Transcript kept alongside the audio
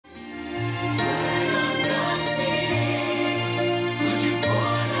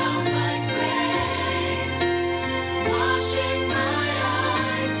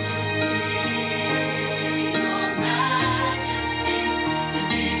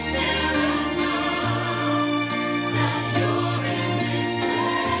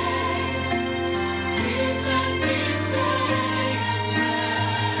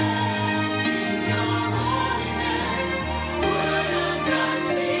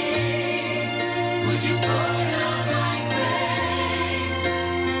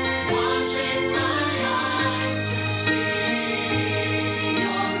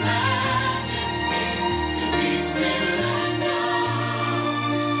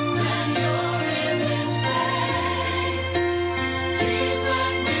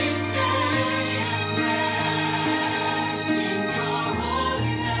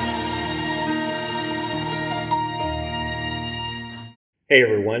Hey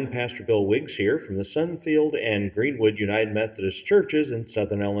everyone, Pastor Bill Wiggs here from the Sunfield and Greenwood United Methodist Churches in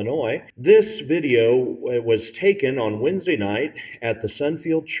Southern Illinois. This video was taken on Wednesday night at the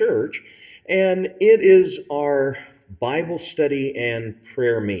Sunfield Church, and it is our Bible study and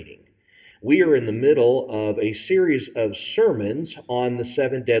prayer meeting. We are in the middle of a series of sermons on the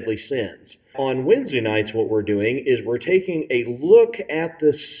 7 deadly sins. On Wednesday nights, what we're doing is we're taking a look at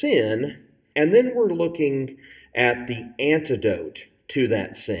the sin, and then we're looking at the antidote to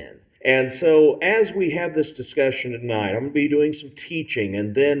that sin. And so as we have this discussion tonight, I'm going to be doing some teaching,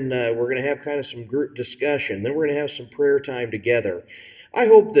 and then we're going to have kind of some group discussion. Then we're going to have some prayer time together. I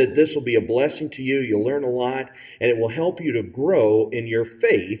hope that this will be a blessing to you. You'll learn a lot, and it will help you to grow in your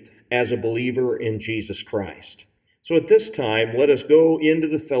faith as a believer in Jesus Christ. So at this time, let us go into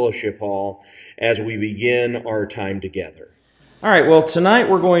the fellowship hall as we begin our time together. All right, well, tonight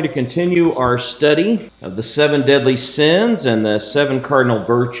we're going to continue our study of the 7 deadly sins and the 7 cardinal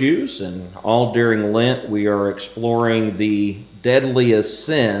virtues. And all during Lent, we are exploring the deadliest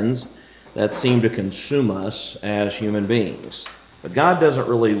sins that seem to consume us as human beings. But God doesn't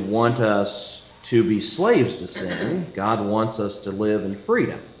really want us to be slaves to sin. God wants us to live in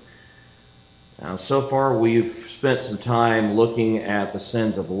freedom. Now, so far we've spent some time looking at the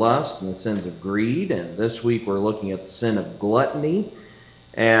sins of lust and the sins of greed, and this week we're looking at the sin of gluttony,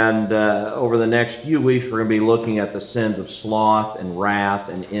 and over the next few weeks we're going to be looking at the sins of sloth and wrath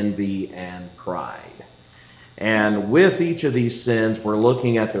and envy and pride. And with each of these sins we're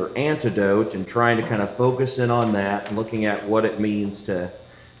looking at their antidote and trying to kind of focus in on that and looking at what it means to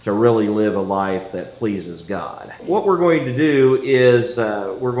really live a life that pleases God. What we're going to do is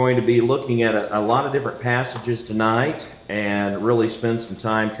we're going to be looking at a lot of different passages tonight and really spend some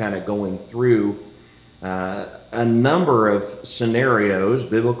time kind of going through a number of scenarios,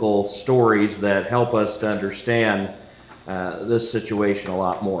 biblical stories that help us to understand this situation a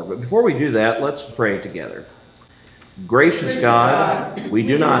lot more. But before we do that, let's pray together. Gracious God, we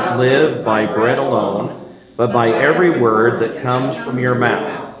do not live by bread alone, but by every word that comes from your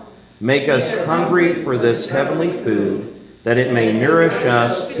mouth. Make us hungry for this heavenly food, that it may nourish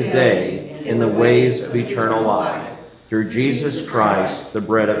us today in the ways of eternal life. Through Jesus Christ, the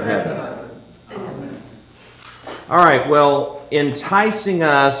bread of heaven. Amen. All right, well, enticing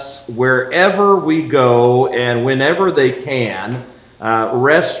us wherever we go and whenever they can,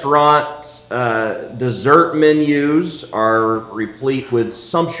 restaurant dessert menus are replete with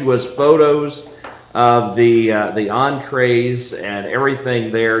sumptuous photos of the entrees and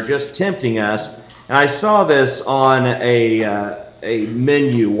everything there, just tempting us. And I saw this on a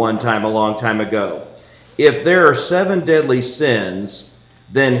menu one time, a long time ago. If there are 7 deadly sins,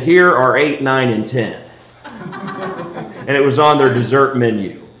 then here are 8, 9, and 10. And it was on their dessert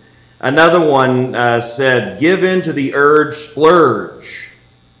menu. Another one said, give in to the urge, splurge.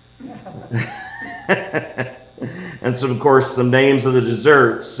 And so, of course, some names of the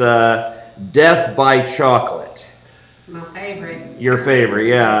desserts. Death by chocolate. My favorite. Your favorite,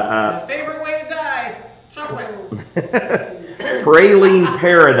 yeah. My favorite way to die. Chocolate. Praline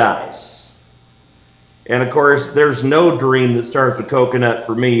paradise. And of course, there's no dream that starts with coconut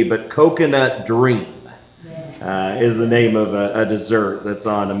for me, but coconut dream is the name of a dessert that's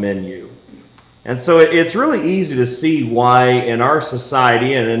on a menu. And so it's really easy to see why in our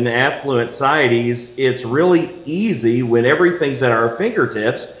society and in affluent societies, it's really easy when everything's at our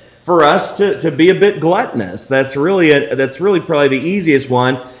fingertips for us to be a bit gluttonous. That's really probably the easiest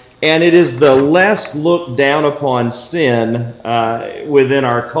one, and it is the less looked down upon sin within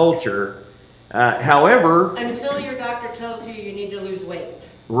our culture. However, until your doctor tells you you need to lose weight.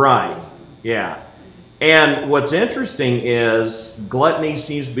 Right, yeah. And what's interesting is gluttony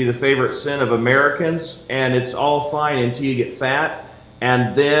seems to be the favorite sin of Americans, and it's all fine until you get fat,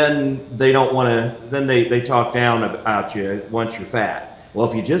 and then they don't want to, then they talk down about you once you're fat. Well,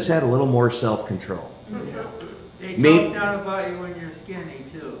 if you just had a little more self-control. They talk down about you when you're skinny,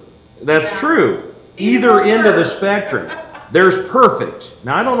 too. That's true. Either end of the spectrum. There's perfect.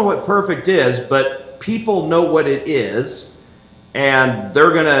 Now, I don't know what perfect is, but people know what it is, and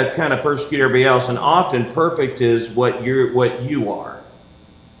they're going to kind of persecute everybody else, and often perfect is what you are.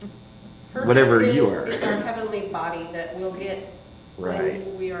 Perfect whatever you are. It's our heavenly body that we'll get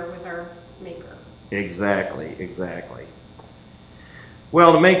when we are with our Maker. Exactly, exactly.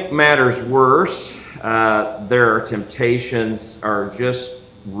 Well, to make matters worse, their temptations are just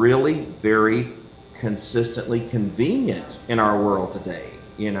really very consistently convenient in our world today,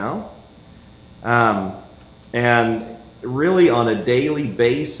 you know? And really on a daily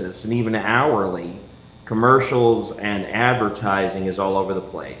basis and even hourly, commercials and advertising is all over the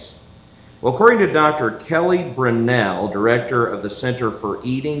place. Well, according to Dr. Kelly Brunell, director of the Center for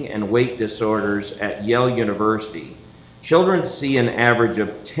Eating and Weight Disorders at Yale University, children see an average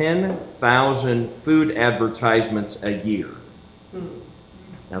of 10,000 food advertisements a year.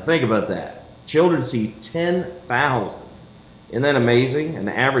 Now think about that. Children see 10,000. Isn't that amazing? An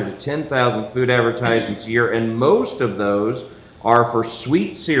average of 10,000 food advertisements a year, and most of those are for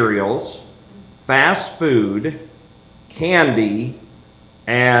sweet cereals, fast food, candy,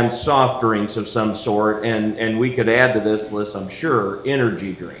 and soft drinks of some sort, and we could add to this list, I'm sure,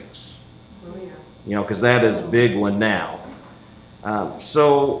 energy drinks. Oh, yeah. You know, because that is a big one now.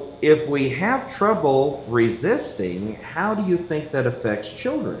 So if we have trouble resisting, how do you think that affects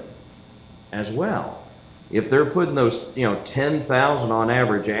children as well? If they're putting those, 10,000 on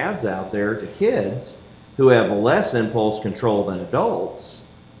average ads out there to kids who have less impulse control than adults,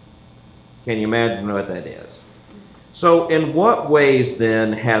 can you imagine what that is? So in what ways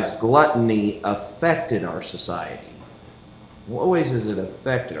then has gluttony affected our society? In what ways has it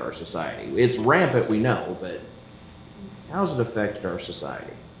affected our society? It's rampant, we know, but how has it affected our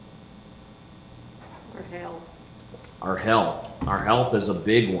society? Our health. Our health. Our health is a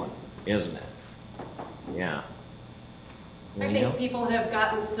big one, isn't it? Yeah. I think people have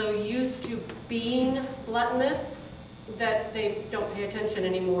gotten so used to being gluttonous that they don't pay attention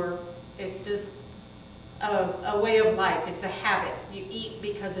anymore. It's just a way of life. It's a habit. You eat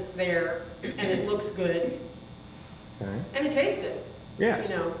because it's there and it looks good. Okay. And it tastes good. Yes.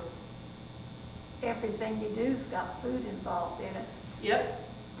 You know. Everything you do's got food involved in it. Yep.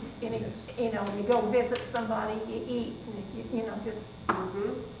 And it, Yes. when you go visit somebody, you eat, and just.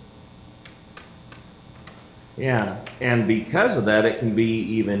 Mm-hmm. Yeah, and because of that, it can be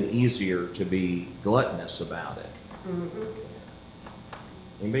even easier to be gluttonous about it. Mm-hmm.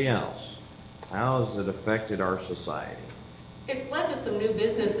 Anybody else? How has it affected our society? It's led to some new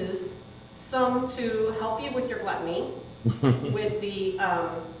businesses, some to help you with your gluttony, with the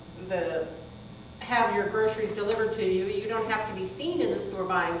have your groceries delivered to you. You don't have to be seen in the store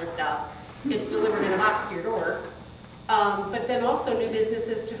buying the stuff. It's delivered in a box to your door. But then also new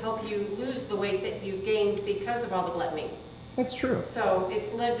businesses to help you lose the weight that you gained because of all the gluttony. That's true. So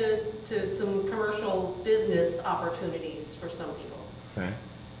it's led to some commercial business opportunities for some people. Okay.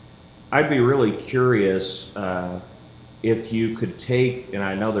 I'd be really curious if you could take, and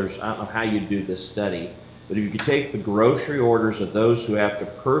I don't know how you do this study, but if you could take the grocery orders of those who have to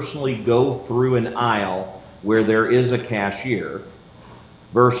personally go through an aisle where there is a cashier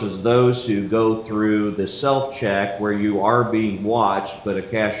versus those who go through the self-check where you are being watched but a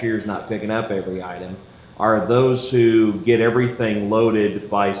cashier's not picking up every item, are those who get everything loaded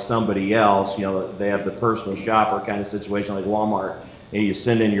by somebody else. They have the personal shopper kind of situation like Walmart, and you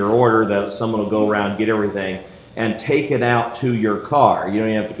send in your order, that someone will go around, get everything, and take it out to your car. You don't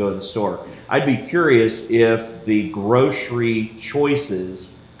even have to go to the store. I'd be curious if the grocery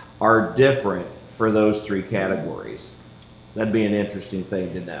choices are different for those three categories. That'd be an interesting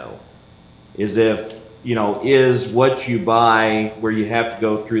thing to know. Is what you buy where you have to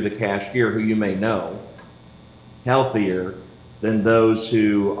go through the cashier, who you may know, healthier than those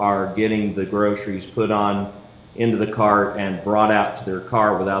who are getting the groceries put on into the cart and brought out to their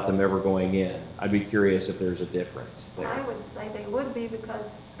car without them ever going in? I'd be curious if there's a difference there. I would say they would be, because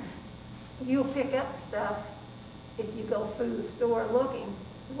you'll pick up stuff if you go through the store looking,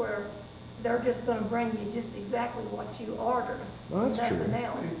 where they're just gonna bring you just exactly what you ordered. Well, that's true. Nothing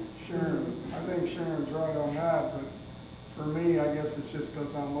else. I think Sharon's right on that, but for me, I guess it's just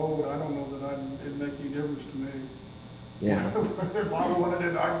because I'm old. I don't know that it'd make any difference to me. Yeah. If I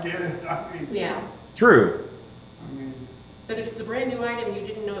wanted it, I'd get it. Yeah. True. I mean. But if it's a brand new item you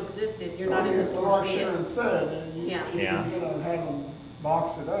didn't know existed, you're not in the store Like seeing Sharon it. said, Yeah. if you're gonna have them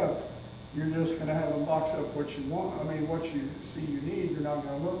box it up, you're just gonna have them box up what you want. What you see you need, you're not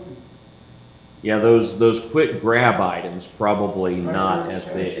gonna look. Yeah, those quick grab items probably not as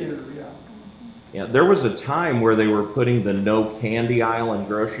big. Cashier, yeah. Yeah, there was a time where they were putting the no candy aisle in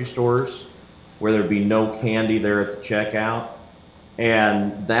grocery stores, where there'd be no candy there at the checkout.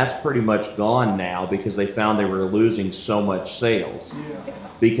 And that's pretty much gone now because they found they were losing so much sales. Yeah.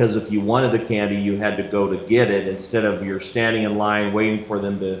 Because if you wanted the candy, you had to go to get it instead of you're standing in line waiting for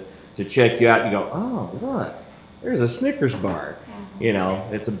them to check you out and you go, oh, look, there's a Snickers bar.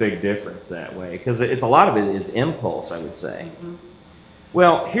 It's a big difference that way because a lot of it is impulse, I would say. Mm-hmm.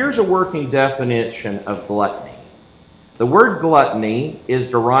 Well, here's a working definition of gluttony. The word gluttony is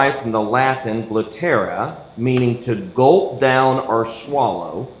derived from the Latin gluttere, meaning to gulp down or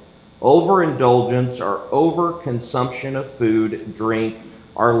swallow. Overindulgence or overconsumption of food, drink,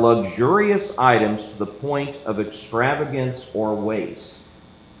 or luxurious items to the point of extravagance or waste.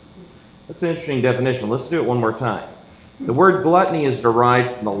 That's an interesting definition. Let's do it one more time. The word gluttony is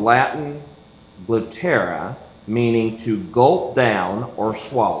derived from the Latin gluttere, meaning to gulp down or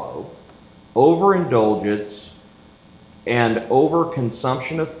swallow, overindulgence, and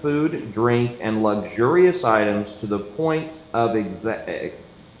overconsumption of food, drink, and luxurious items to the point of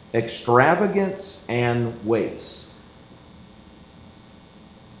extravagance and waste.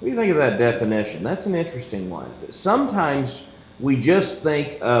 What do you think of that definition? That's an interesting one. Sometimes we just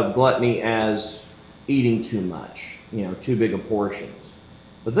think of gluttony as eating too much, you know, too big of portions.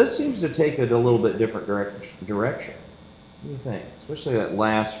 But this seems to take it a little bit different direction. What do you think? Especially that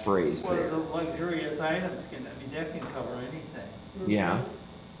last phrase Well, there. the luxurious items can, I mean, that can cover anything. Yeah,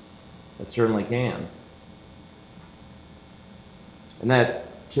 it certainly can. And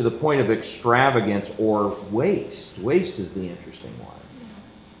that to the point of extravagance or waste. Waste is the interesting one.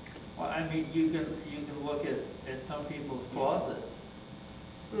 Well, I mean, you can look at some people's closets.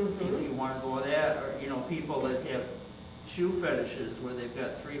 If you want to go with that, or, you know, people that have shoe fetishes where they've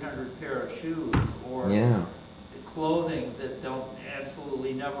got 300 pair of shoes, or Yeah. clothing that don't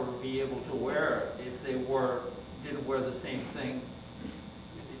absolutely never be able to wear if they didn't wear the same thing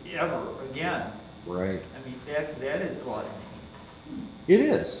ever again. Right. I mean, that is gluttony. It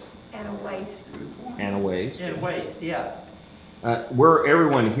is. And a waste. And a waste. And waste, yeah.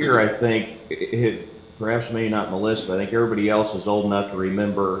 Everyone here, I think, perhaps maybe not Melissa, but I think everybody else is old enough to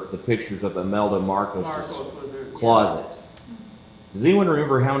remember the pictures of Imelda Marcos' closet. Does anyone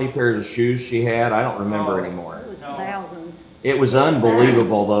remember how many pairs of shoes she had? I don't remember No. anymore. It was No. thousands. It was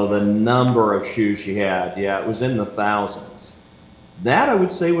unbelievable, though, the number of shoes she had. Yeah, it was in the thousands. That, I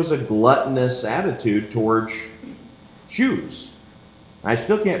would say, was a gluttonous attitude towards shoes. I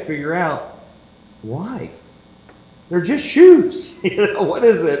still can't figure out why. They're just shoes. You know, what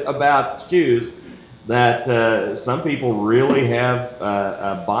is it about shoes that some people really have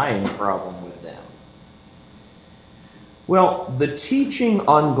a buying problem with them? Well, the teaching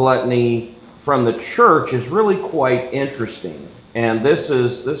on gluttony from the church is really quite interesting, and this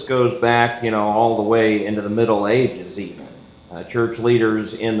goes back, you know, all the way into the Middle Ages even. Church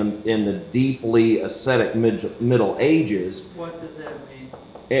leaders in the deeply ascetic Middle Ages. What does that mean?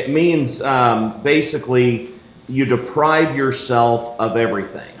 It means basically you deprive yourself of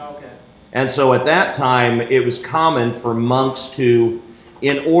everything. Okay. And so at that time, it was common for monks to,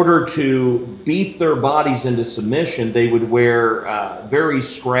 in order to beat their bodies into submission, they would wear very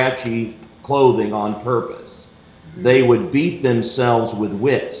scratchy clothing on purpose. They would beat themselves with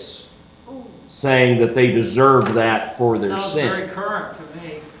whips, saying that they deserved that for their Sounds sin. very current to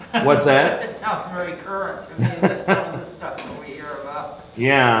me. What's that? It sounds very current to me, that's some of the stuff that we hear about.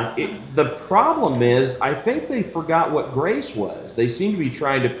 Yeah, the problem is, I think they forgot what grace was. They seem to be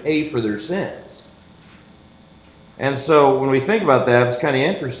trying to pay for their sins. And so when we think about that, it's kind of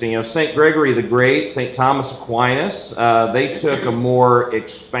interesting. You know, St. Gregory the Great, St. Thomas Aquinas, they took a more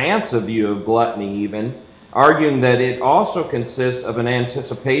expansive view of gluttony even, arguing that it also consists of an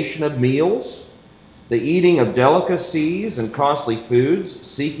anticipation of meals, the eating of delicacies and costly foods,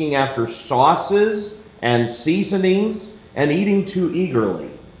 seeking after sauces and seasonings, and eating too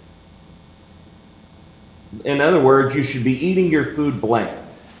eagerly. In other words, you should be eating your food bland.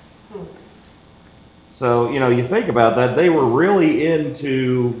 So, you know, you think about that, they were really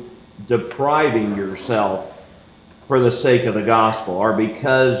into depriving yourself for the sake of the gospel, or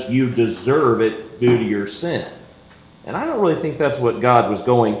because you deserve it due to your sin. And I don't really think that's what God was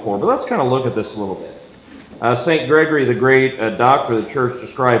going for, but let's kind of look at this a little bit. St. Gregory the Great, a doctor of the church,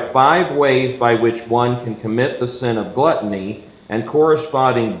 described 5 ways by which one can commit the sin of gluttony and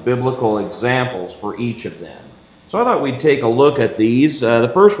corresponding biblical examples for each of them. So I thought we'd take a look at these.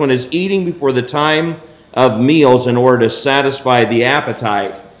 The first one is eating before the time of meals in order to satisfy the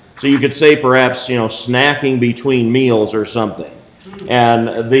appetite. So you could say perhaps, you know, snacking between meals or something.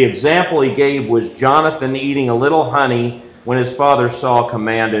 And the example he gave was Jonathan eating a little honey when his father Saul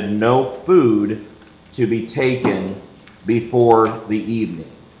commanded no food to be taken before the evening.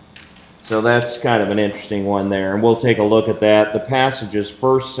 So that's kind of an interesting one there, and we'll take a look at that. The passage is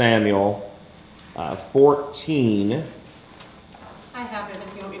 1 Samuel 14. I have it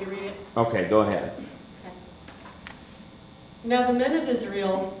if you want me to read it. Okay, go ahead. Now the men of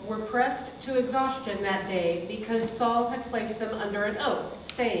Israel were pressed to exhaustion that day because Saul had placed them under an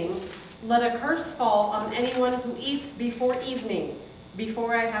oath, saying, "Let a curse fall on anyone who eats before evening,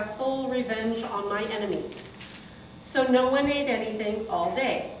 before I have full revenge on my enemies." So no one ate anything all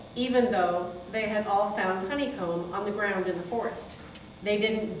day, even though they had all found honeycomb on the ground in the forest. They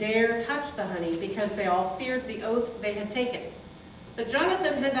didn't dare touch the honey because they all feared the oath they had taken. But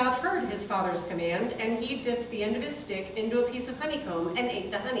Jonathan had not heard his father's command, and he dipped the end of his stick into a piece of honeycomb and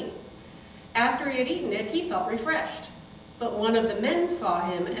ate the honey. After he had eaten it, he felt refreshed. But one of the men saw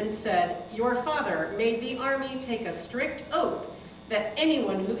him and said, "Your father made the army take a strict oath that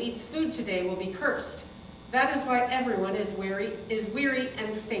anyone who eats food today will be cursed. That is why everyone is weary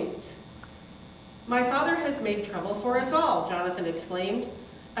and faint." "My father has made trouble for us all," Jonathan exclaimed.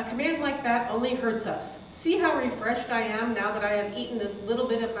 "A command like that only hurts us. See how refreshed I am now that I have eaten this little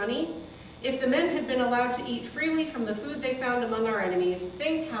bit of honey? If the men had been allowed to eat freely from the food they found among our enemies,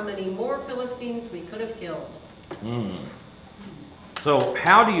 think how many more Philistines we could have killed." So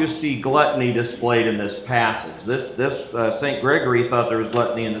how do you see gluttony displayed in this passage? St. Gregory thought there was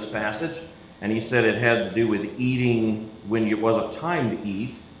gluttony in this passage, and he said it had to do with eating when it wasn't time to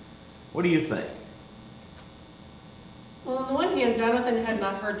eat. What do you think? Well, on the one hand, Jonathan had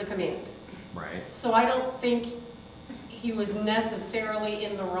not heard the command. Right. So I don't think he was necessarily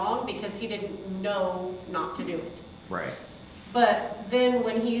in the wrong because he didn't know not to do it. Right. But then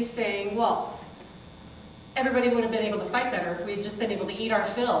when he's saying, well, everybody would have been able to fight better if we had just been able to eat our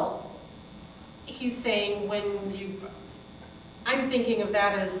fill, he's saying I'm thinking of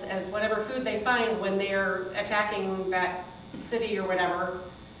that as whatever food they find when they're attacking that city or whatever.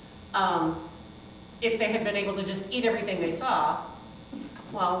 If they had been able to just eat everything they saw,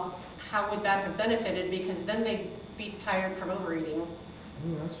 well, how would that have benefited? Because then they'd be tired from overeating.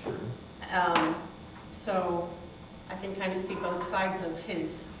 That's true. So I can kind of see both sides of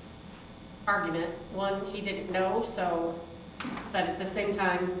his argument. One, he didn't know, but at the same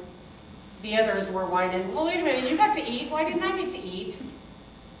time, the others were whining, "Well, wait a minute, you got to eat, why didn't I get to eat?"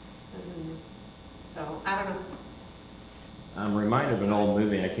 So, I don't know. I'm reminded of an old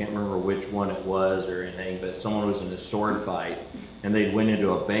movie, I can't remember which one it was or anything, but someone was in a sword fight, and they went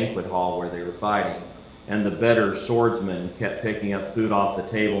into a banquet hall where they were fighting, and the better swordsman kept picking up food off the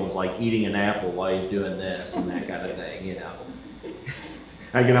table and was like eating an apple while he's doing this and that kind of thing, you know.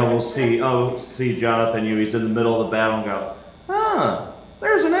 I can almost see Jonathan, he's in the middle of the battle and go,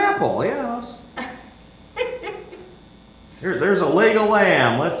 there's an apple, yeah, there's a leg of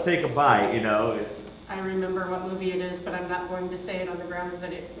lamb, let's take a bite, you know. I remember what movie it is, but I'm not going to say it on the grounds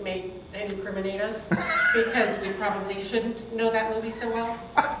that it may incriminate us, because we probably shouldn't know that movie so well.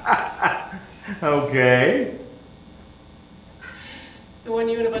 Okay. The one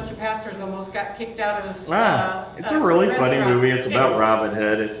you and a bunch of pastors almost got kicked out of. It's a really funny movie. It's about Robin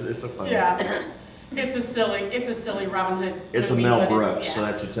Hood. It's a funny. Yeah, it's a silly Robin Hood movie. It's a Mel Brooks, so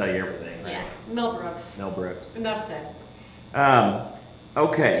that should tell you everything. Right? Yeah, Mel Brooks. Mel Brooks. Enough said.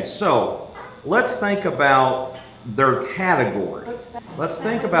 Okay, so let's think about their category. Let's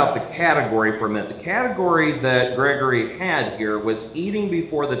think about the category for a minute. The category that Gregory had here was eating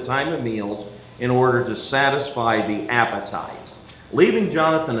before the time of meals in order to satisfy the appetite. Leaving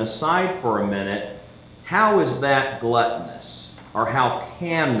Jonathan aside for a minute, how is that gluttonous? Or how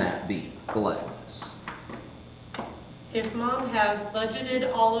can that be gluttonous? If mom has budgeted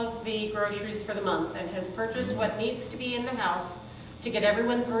all of the groceries for the month and has purchased what needs to be in the house to get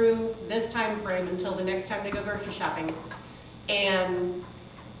everyone through this time frame until the next time they go grocery shopping, and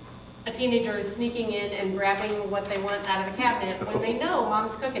a teenager is sneaking in and grabbing what they want out of the cabinet when they know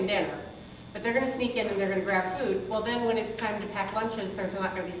mom's cooking dinner, but they're going to sneak in and they're going to grab food, well then when it's time to pack lunches, there's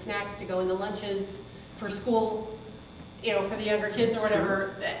not going to be snacks to go in the lunches for school, for the younger kids or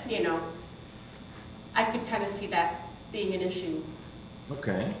whatever, I could kind of see that being an issue.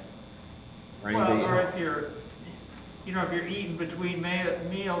 Okay. Well, or if you're eating between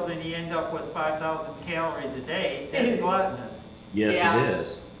meals and you end up with 5,000 calories a day, that's gluttonous. Yes, yeah. It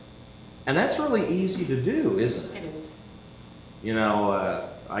is. And that's really easy to do, isn't it? It is.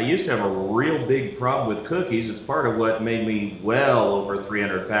 I used to have a real big problem with cookies. It's part of what made me well over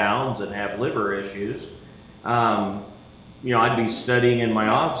 300 pounds and have liver issues. I'd be studying in my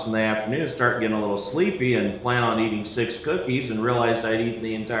office in the afternoon, start getting a little sleepy and plan on eating 6 cookies and realized I'd eaten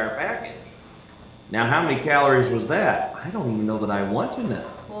the entire package. Now, how many calories was that? I don't even know that I want to know.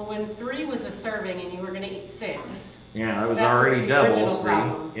 Well, when 3 was a serving and you were going to eat 6. Yeah, that was already double,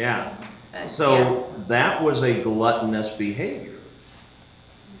 see? Yeah. That was a gluttonous behavior.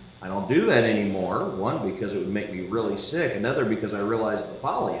 I don't do that anymore. One, because it would make me really sick. Another, because I realized the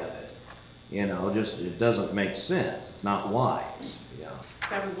folly of it. It doesn't make sense. It's not wise. Yeah.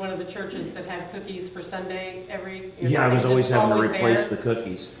 That was one of the churches that had cookies for Sunday every. Yeah, I was always having to replace the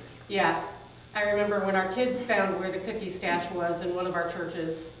cookies. Yeah. I remember when our kids found where the cookie stash was in one of our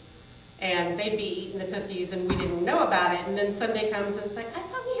churches, and they'd be eating the cookies and we didn't know about it, and then Sunday comes and it's like, I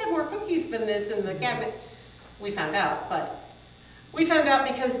thought we had more cookies than this in the cabinet. We found out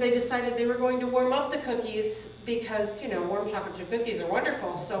because they decided they were going to warm up the cookies because, warm chocolate chip cookies are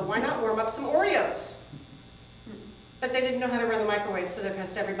wonderful, so why not warm up some Oreos? But they didn't know how to run the microwave, so they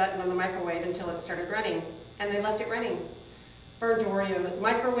pressed every button on the microwave until it started running, and they left it running. Burnt Oreos,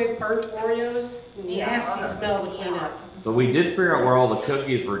 microwave burnt Oreos, nasty smell to clean up. But we did figure out where all the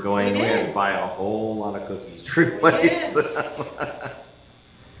cookies were going. We had to buy a whole lot of cookies to replace them.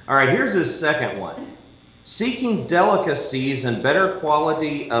 All right, here's his second one. Seeking delicacies and better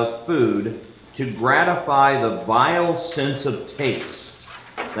quality of food to gratify the vile sense of taste.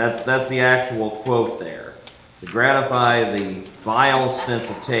 That's the actual quote there. To gratify the vile sense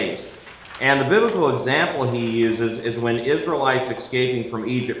of taste. And the biblical example he uses is when Israelites escaping from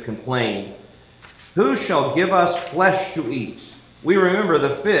Egypt complained, "Who shall give us flesh to eat? We remember the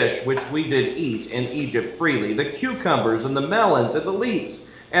fish which we did eat in Egypt freely, the cucumbers and the melons and the leeks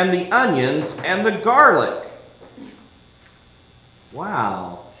and the onions and the garlic."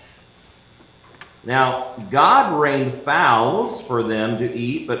 Wow. Now, God rained fowls for them to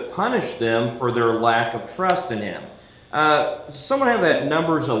eat, but punished them for their lack of trust in him. Does someone have that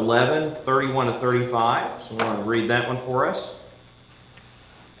Numbers 11, 31 to 35? Someone want to read that one for us?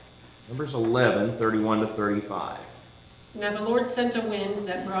 Numbers 11, 31 to 35. Now the Lord sent a wind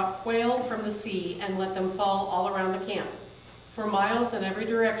that brought quail from the sea and let them fall all around the camp. For miles in every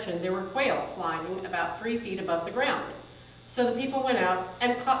direction there were quail flying about 3 feet above the ground. So the people went out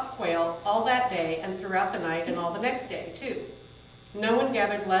and caught quail all that day and throughout the night and all the next day too. No one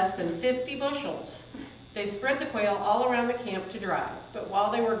gathered less than 50 bushels. They spread the quail all around the camp to dry, but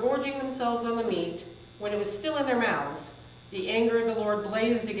while they were gorging themselves on the meat, when it was still in their mouths, the anger of the Lord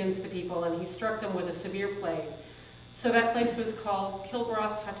blazed against the people, and he struck them with a severe plague. So that place was called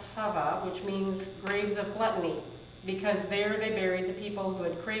Kilbroth-Hattava, which means graves of gluttony, because there they buried the people who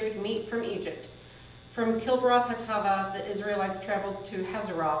had craved meat from Egypt. From Kilbroth-Hattava, the Israelites traveled to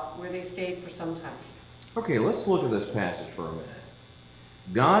Hazeroth, where they stayed for some time. Okay, let's look at this passage for a minute.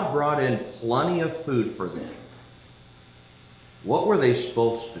 God brought in plenty of food for them. What were they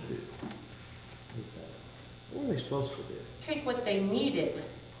supposed to do? What were they supposed to do? Take what they needed.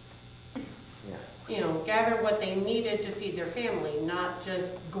 Yeah. You know, gather what they needed to feed their family, not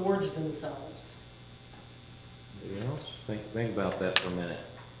just gorge themselves. Anything else? Think about that for a minute.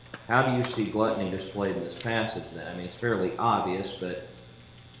 How do you see gluttony displayed in this passage then? I mean, it's fairly obvious, but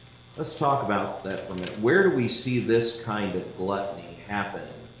let's talk about that for a minute. Where do we see this kind of gluttony happen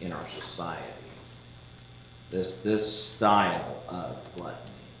in our society? This style of gluttony.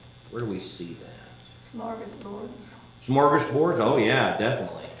 Where do we see that? Smorgasbords. Smorgasbords? Oh yeah,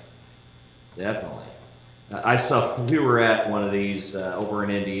 definitely. Definitely. We were at one of these over in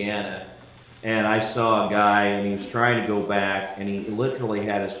Indiana, and I saw a guy, and he was trying to go back, and he literally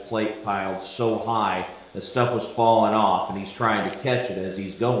had his plate piled so high that stuff was falling off, and he's trying to catch it as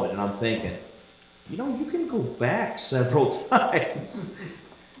he's going. And I'm thinking, you know, you can go back several times.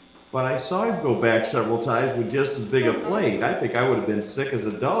 But I saw him go back several times with just as big a plate. I think I would have been sick as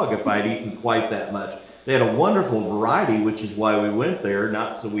a dog if I'd eaten quite that much. They had a wonderful variety, which is why we went there,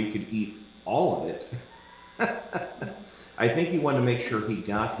 not so we could eat all of it. I think he wanted to make sure he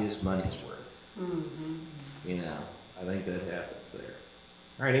got his money's worth. Mm-hmm. You know, I think that happens there.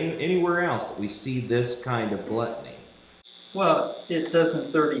 All right, anywhere else that we see this kind of gluttony? Well, it says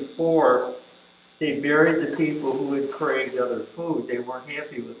in 34, they buried the people who had craved other food. They weren't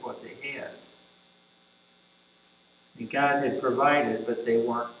happy with what they had. And God had provided, but they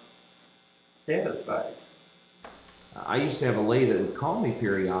weren't satisfied. I used to have a lady that would call me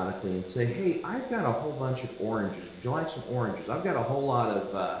periodically and say, "Hey, I've got a whole bunch of oranges. Would you like some oranges? I've got a whole lot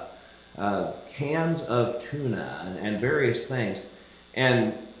of cans of tuna and various things."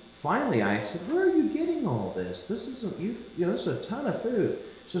 And finally I said, "Where are you getting all this? This isn't, this is a ton of food."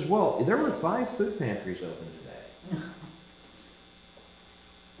 She says, "Well, there were 5 food pantries open today.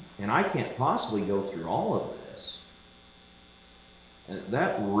 And I can't possibly go through all of this." And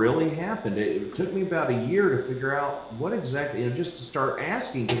that really happened. It took me about a year to figure out what exactly, just to start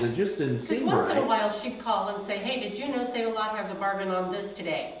asking, because it just didn't seem right. Because once in a while she'd call and say, "Hey, did you know Save-A-Lot has a bargain on this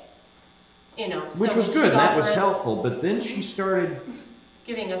today?" You know. Which was good, and that was helpful. But then she started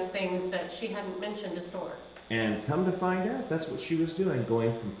giving us things that she hadn't mentioned to store. And come to find out, that's what she was doing,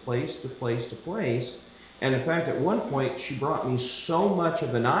 going from place to place to place. And in fact, at one point, she brought me so much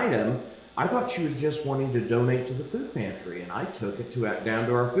of an item, I thought she was just wanting to donate to the food pantry, and I took it down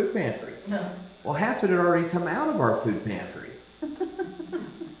to our food pantry. No. Well, half of it had already come out of our food pantry.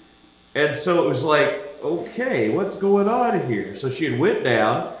 And so it was like, okay, what's going on here? So she had went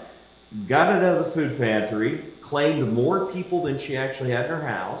down, got it out of the food pantry, claimed more people than she actually had in her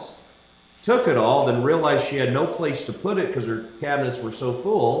house, took it all, then realized she had no place to put it because her cabinets were so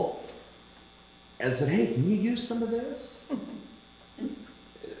full, and said, "Hey, can you use some of this?"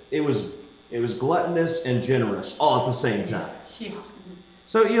 It was It was gluttonous and generous all at the same time. Yeah.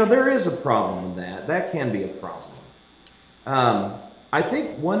 So, there is a problem in that. That can be a problem. I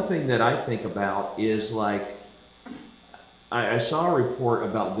think one thing that I think about is like, I saw a report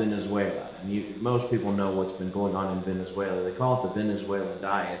about Venezuela. And most people know what's been going on in Venezuela. They call it the Venezuelan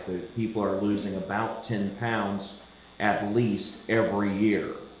diet. The people are losing about 10 pounds at least every year.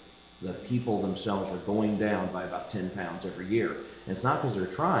 The people themselves are going down by about 10 pounds every year. And it's not because they're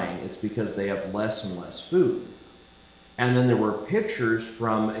trying, it's because they have less and less food. And then there were pictures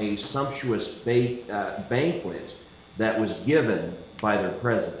from a sumptuous banquet that was given by their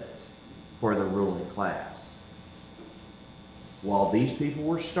president for the ruling class. While these people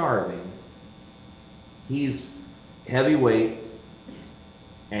were starving, he's heavyweight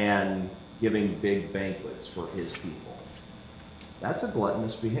and giving big banquets for his people. That's a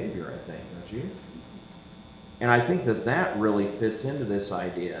gluttonous behavior, I think, don't you? And I think that that really fits into this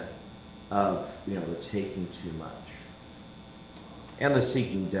idea of, the taking too much and the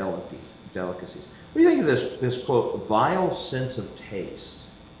seeking delicacies. What do you think of this quote, vile sense of taste?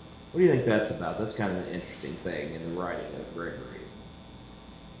 What do you think that's about? That's kind of an interesting thing in the writing of Gregory.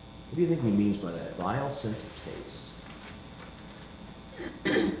 What do you think he means by that, vile sense of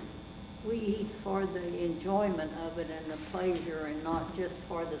taste? We eat for the enjoyment of it and the pleasure and not just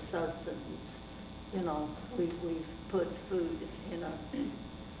for the sustenance. We've put food in a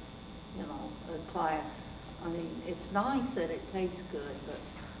class. I mean, it's nice that it tastes good, but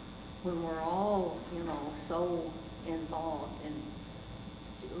when we're all, so involved, and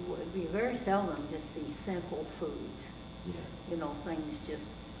we very seldom just see simple foods. Yeah. Things just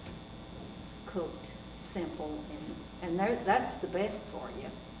cooked simple, and that's the best for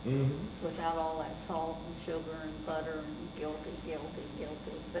you. Mm-hmm. Without all that salt and sugar and butter and guilty.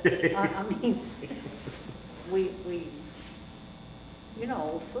 But I mean, we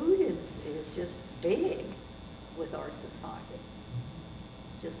food is just big with our society.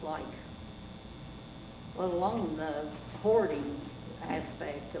 It's just like, let alone the hoarding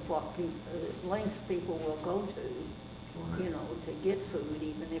aspect of what lengths people will go to, to get food,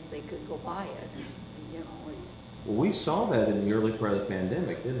 even if they could go buy it. Well, we saw that in the early part of the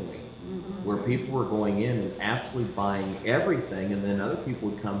pandemic, didn't we? Mm-hmm. Where people were going in and absolutely buying everything, and then other people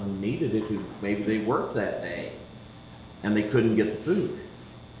would come who needed it, who maybe they worked that day, and they couldn't get the food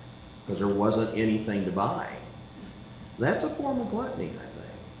because there wasn't anything to buy. That's a form of gluttony, I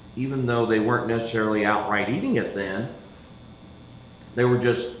think. Even though they weren't necessarily outright eating it then, they were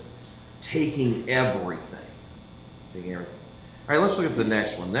just taking everything. All right, let's look at the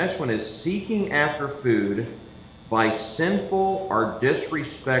next one. The next one is seeking after food by sinful or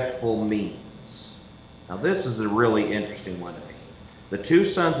disrespectful means. Now this is a really interesting one to me. The two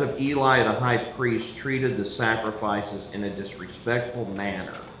sons of Eli, the high priest, treated the sacrifices in a disrespectful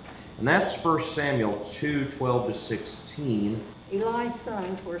manner. And that's 1 Samuel 2:12-16. Eli's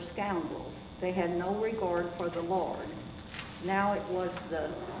sons were scoundrels. They had no regard for the Lord. Now it was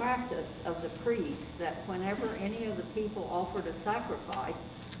the practice of the priest that whenever any of the people offered a sacrifice,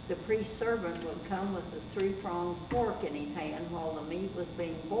 the priest's servant would come with a 3-pronged fork in his hand while the meat was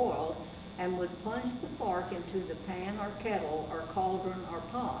being boiled, and would plunge the fork into the pan or kettle or cauldron or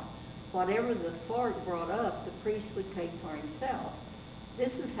pot. Whatever the fork brought up, the priest would take for himself.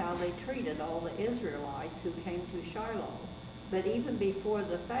 This is how they treated all the Israelites who came to Shiloh. But even before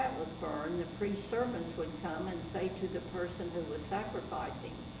the fat was burned, the priest's servants would come and say to the person who was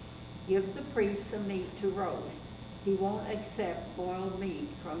sacrificing, "Give the priest some meat to roast. He won't accept boiled meat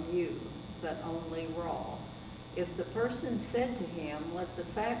from you, but only raw." If the person said to him, "Let the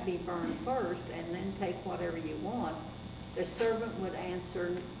fat be burned first and then take whatever you want," the servant would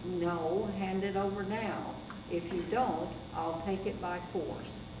answer, "No, hand it over now. If you don't, I'll take it by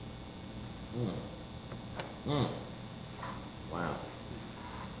force." Wow.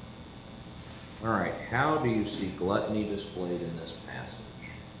 All right, how do you see gluttony displayed in this passage?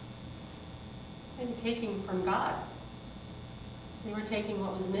 And taking from God. They were taking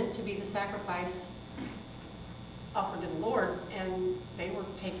what was meant to be the sacrifice offered to the Lord, and they were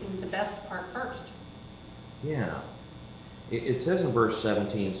taking the best part first. Yeah. It says in verse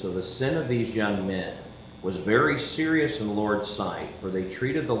 17, "So the sin of these young men was very serious in the Lord's sight, for they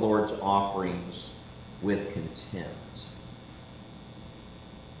treated the Lord's offerings with contempt."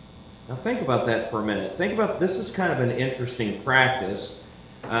 Now think about that for a minute. Think about, this is kind of an interesting practice.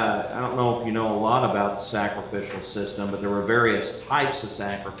 I don't know if you know a lot about the sacrificial system, but there were various types of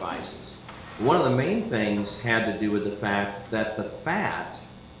sacrifices. One of the main things had to do with the fact that the fat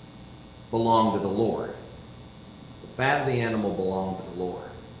belonged to the Lord. The fat of the animal belonged to the Lord.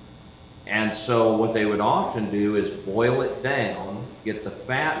 And so what they would often do is boil it down, get the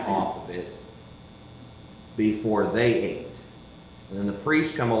fat off of it, before they ate. And then the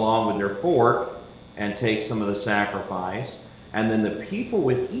priests come along with their fork and take some of the sacrifice, and then the people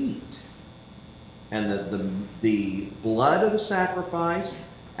would eat. And the blood of the sacrifice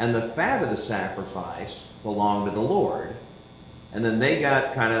and the fat of the sacrifice belonged to the Lord. And then they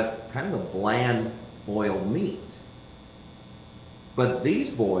got kind of the bland boiled meat. But these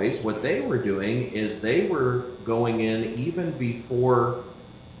boys, what they were doing is they were going in even before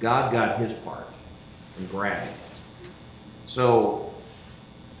God got his part and grabbing it. So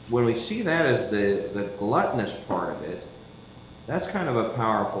when we see that as the gluttonous part of it, that's kind of a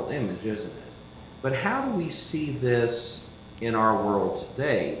powerful image, isn't it? But how do we see this in our world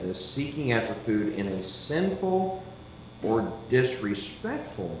today, this seeking after food in a sinful or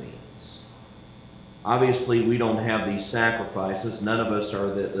disrespectful means? Obviously, we don't have these sacrifices. None of us are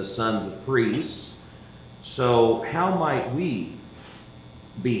the sons of priests. So how might we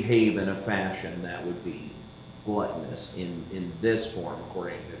behave in a fashion that would be gluttonous in this form,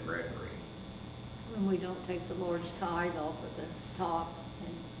 according to Gregory? When we don't take the Lord's tithe off of the top,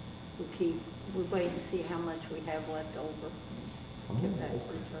 and we wait and see how much we have left over. Give that to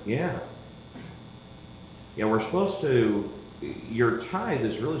the church. Yeah. Yeah, we're supposed to, your tithe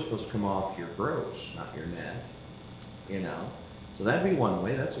is really supposed to come off your gross, not your net. You know? So that'd be one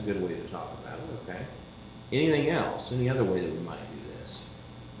way. That's a good way to talk about it, okay? Anything else? Any other way that we might do this?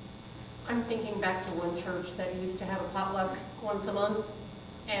 I'm thinking back to one church that used to have a potluck once a month,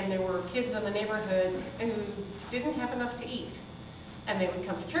 and there were kids in the neighborhood who didn't have enough to eat. And they would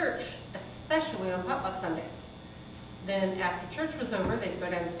come to church, especially on potluck Sundays. Then after church was over, they'd go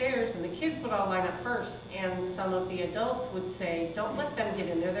downstairs and the kids would all line up first, and some of the adults would say, don't let them get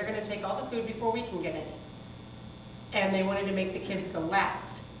in there, they're gonna take all the food before we can get any. And they wanted to make the kids go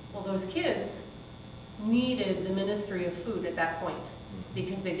last. Well, those kids needed the ministry of food at that point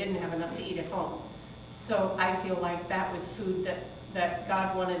because they didn't have enough to eat at home. So I feel like that was food that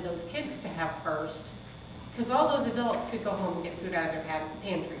God wanted those kids to have first, because all those adults could go home and get food out of their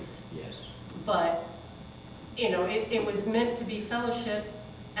pantries. Yes. But, you know, it was meant to be fellowship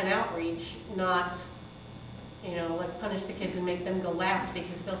and outreach, not, you know, let's punish the kids and make them go last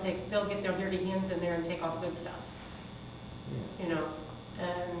because they'll get their dirty hands in there and take all the good stuff. Yeah. You know,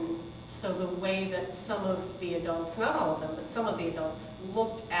 and so the way that some of the adults, not all of them, but some of the adults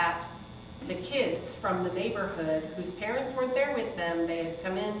looked at the kids from the neighborhood whose parents weren't there with them, they had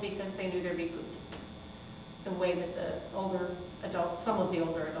come in because they knew there'd be food. The way that the older adults, some of the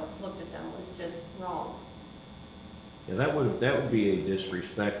older adults looked at them was just wrong. Yeah, that would be a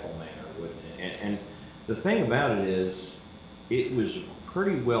disrespectful manner, wouldn't it? And the thing about it is, it was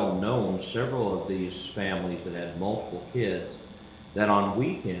pretty well known, several of these families that had multiple kids, that on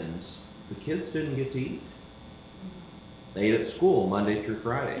weekends, the kids didn't get to eat. They ate at school Monday through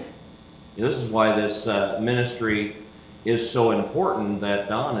Friday. You know, this is why this ministry is so important, that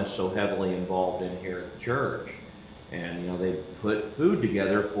Don is so heavily involved in here at the church. And, you know, they put food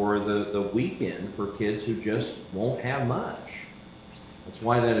together for the weekend for kids who just won't have much. That's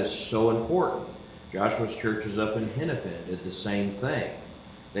why that is so important. Joshua's church is up in Hennepin did the same thing.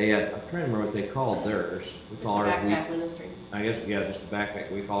 They had, I'm trying to remember what they called theirs. We call ours backpack ministry. I guess, yeah, just the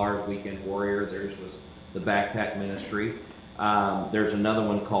backpack. We call ours Weekend Warrior. Theirs was the backpack ministry. There's another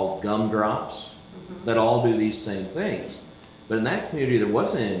one called Gumdrops that all do these same things. But in that community, there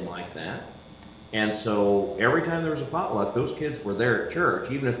wasn't anything like that. And so every time there was a potluck, those kids were there at church,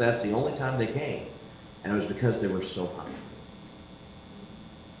 even if that's the only time they came. And it was because they were so hungry.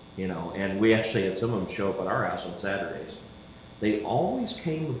 You know, and we actually had some of them show up at our house on Saturdays. They always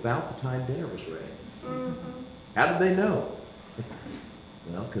came about the time dinner was ready. Mm-hmm. How did they know?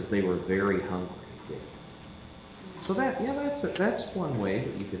 Well, because they were very hungry kids. So that's one way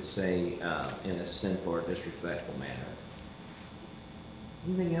that you could say in a sinful or disrespectful manner.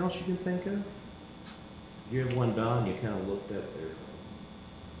 Anything else you can think of? You have one, Don, you kind of looked up there.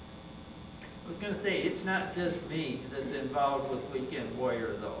 I was going to say, it's not just me that's involved with Weekend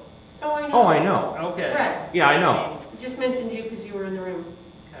Warrior, though. Oh, I know. Oh, I know. Okay. Right. Yeah, I know. Just mentioned you because you were in the room.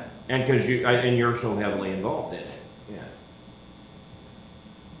 Okay. And because you're so heavily involved in it. Yeah.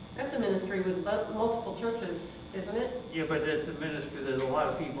 That's a ministry with multiple churches, isn't it? Yeah, but it's a ministry, there's a lot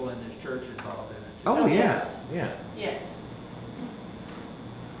of people in this church involved in it. Oh, yeah. Yes. Yeah. Yes.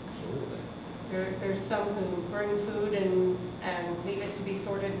 Absolutely. There's some who bring food and leave it to be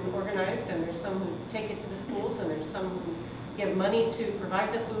sorted and organized, and there's some who take it to the schools, and there's some who give money to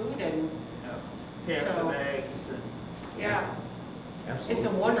provide the food, and Half the so, bags. yeah. Absolutely. It's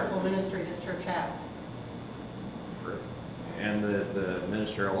a wonderful ministry this church has. Terrific. And the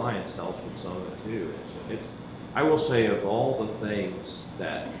Minister Alliance helps with some of it too. I will say, of all the things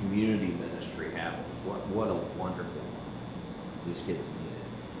that community ministry happens, what a wonderful one these kids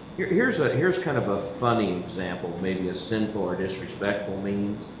needed. Here's kind of a funny example, maybe a sinful or disrespectful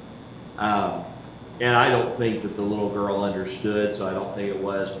means. And I don't think that the little girl understood, so I don't think it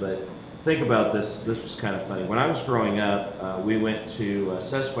was, but think about this. This was kind of funny. When I was growing up, we went to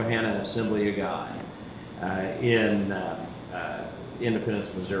Susquehanna Assembly of God in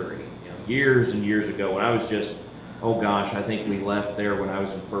Independence, Missouri. Years and years ago, when I was just, oh gosh, I think we left there when I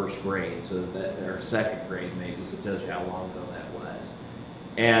was in first grade, so that, or second grade maybe, so it tells you how long ago that was.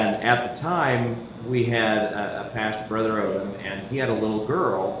 And at the time, we had a pastor, Brother Odom, and he had a little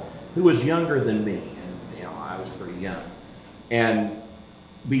girl who was younger than me, and I was pretty young. And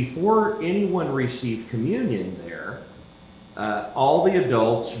before anyone received communion there, all the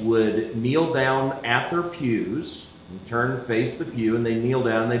adults would kneel down at their pews, and turn and face the pew, and they kneel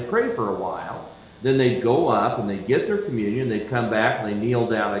down and they pray for a while. Then they'd go up and they'd get their communion, they'd come back and they kneel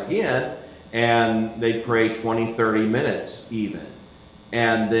down again, and they'd pray 20, 30 minutes even.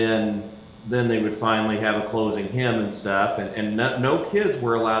 And then they would finally have a closing hymn and stuff, and no kids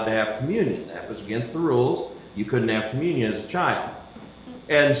were allowed to have communion. That was against the rules. You couldn't have communion as a child.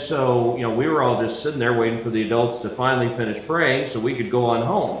 And so, we were all just sitting there waiting for the adults to finally finish praying so we could go on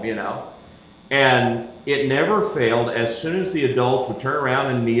home, And it never failed. As soon as the adults would turn around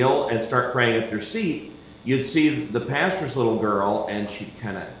and kneel and start praying at their seat, you'd see the pastor's little girl, and she'd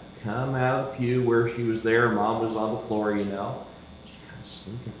kind of come out of the pew where she was there. Mom was on the floor, She'd kind of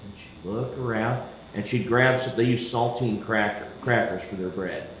sneak up and she'd look around, and she'd grab some, they use saltine crackers for their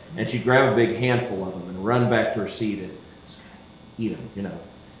bread, and she'd grab a big handful of them and run back to her seat and just kind of eat them,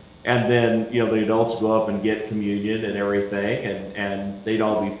 And then, the adults would go up and get communion and everything, and they'd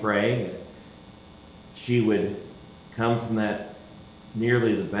all be praying. And she would come from that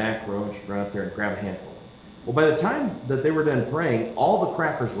nearly the back row, and she'd run up there and grab a handful. Well, by the time that they were done praying, all the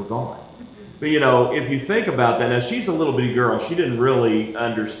crackers were gone. But if you think about that, now she's a little bitty girl. She didn't really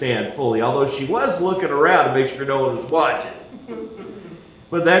understand fully, although she was looking around to make sure no one was watching.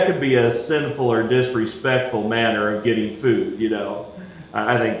 But that could be a sinful or disrespectful manner of getting food,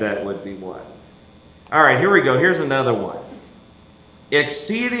 I think that would be one. All right, here we go. Here's another one.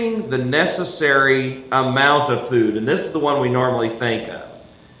 Exceeding the necessary amount of food. And this is the one we normally think of.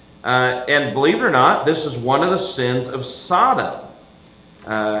 And believe it or not, this is one of the sins of Sodom.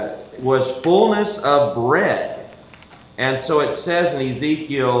 Was fullness of bread. And so it says in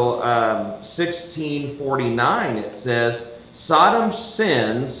Ezekiel 16:49, it says, Sodom's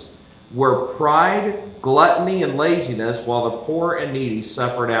sins were pride, gluttony, and laziness, while the poor and needy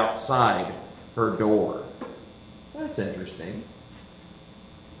suffered outside her door. That's interesting.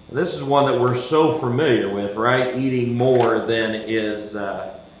 This is one that we're so familiar with, right? Eating more than is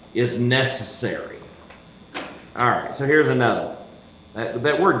necessary. All right, so here's another one.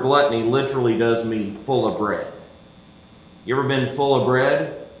 That word gluttony literally does mean full of bread. You ever been full of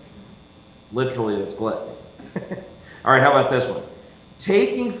bread? Literally, it's gluttony. All right, how about this one?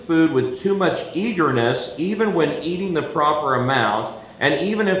 Taking food with too much eagerness, even when eating the proper amount, and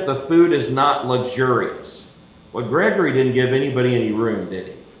even if the food is not luxurious. Well, Gregory didn't give anybody any room, did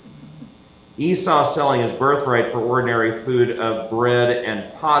he? Esau selling his birthright for ordinary food of bread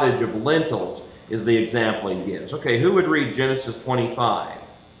and pottage of lentils is the example he gives. Okay, who would read Genesis 25?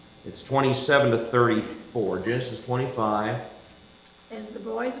 It's 27 to 34. Genesis 25. As the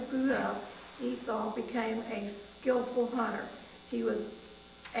boys grew up, Esau became a skillful hunter. He was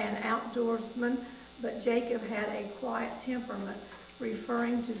an outdoorsman, but Jacob had a quiet temperament,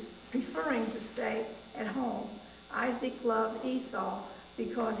 preferring to stay at home. Isaac loved Esau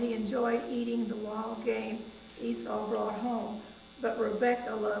because he enjoyed eating the wild game Esau brought home, but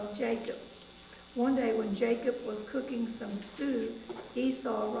Rebekah loved Jacob. One day when Jacob was cooking some stew,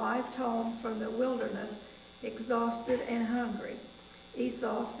 Esau arrived home from the wilderness, exhausted and hungry.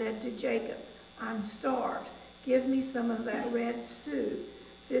 Esau said to Jacob, "I'm starved. Give me some of that red stew."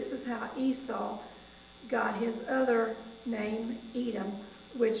 This is how Esau got his other name, Edom,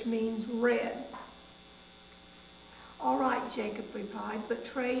 which means red. "All right," Jacob replied, "but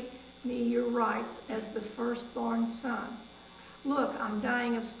trade me your rights as the firstborn son." "Look, I'm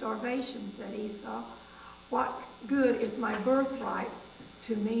dying of starvation," said Esau. "What good is my birthright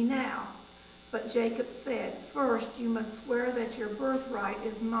to me now?" But Jacob said, "First you must swear that your birthright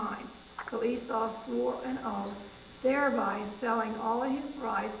is mine." So Esau swore an oath, thereby selling all of his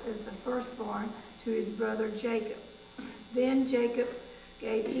rights as the firstborn to his brother Jacob. Then Jacob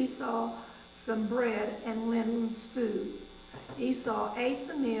gave Esau some bread and lentil stew. Esau ate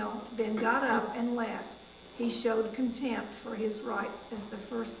the meal, then got up and left. He showed contempt for his rights as the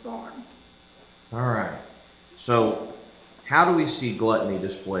firstborn. All right. So, how do we see gluttony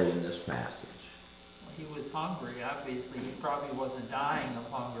displayed in this passage? Well, he was hungry, obviously. He probably wasn't dying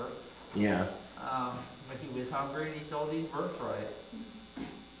of hunger. Yeah. But he was hungry and he sold his birthright.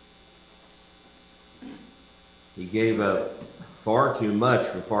 He gave up far too much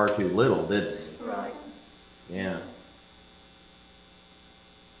for far too little, didn't he? Right. Yeah.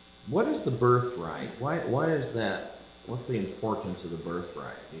 What is the birthright? Why is that? What's the importance of the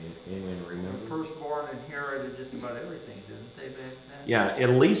birthright? Do anyone The remember? firstborn inherited just about everything, didn't they, back then? Yeah,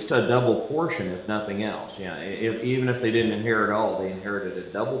 at least a double portion, if nothing else. Yeah, even if they didn't inherit all, they inherited a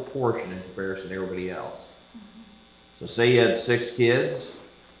double portion in comparison to everybody else. So say you had 6 kids,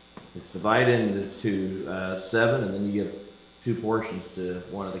 it's divided into 7, and then you give 2 portions to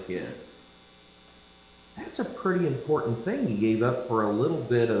one of the kids. That's a pretty important thing you gave up for a little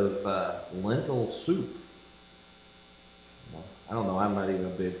bit of lentil soup. Well, I don't know, I'm not even a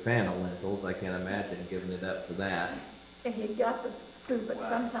big fan of lentils. I can't imagine giving it up for that. And he got the soup at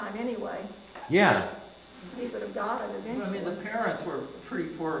some time anyway. Yeah. He would have got it I eventually. mean, the parents were pretty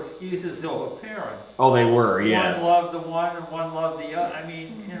poor excuses, though, of parents. Oh, they were, yes. One loved the one and one loved the other. I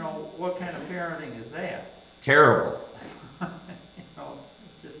mean, you know, what kind of parenting is that? Terrible. You know,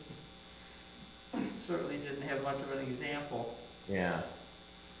 it just certainly didn't have much of an example. Yeah.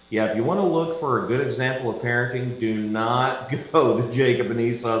 Yeah, if you want to look for a good example of parenting, do not go to Jacob and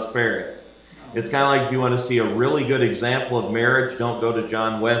Esau's parents. It's kind of like if you want to see a really good example of marriage, don't go to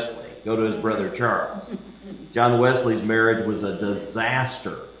John Wesley. Go to his brother Charles. John Wesley's marriage was a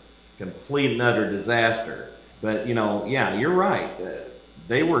disaster, complete and utter disaster. But, you know, yeah, you're right.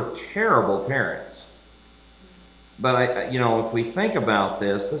 They were terrible parents. But, you know, if we think about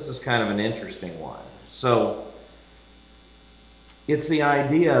this, this is kind of an interesting one. So, it's the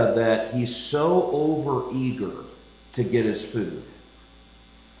idea that he's so overeager to get his food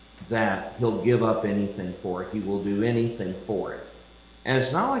that he'll give up anything for it. He will do anything for it. And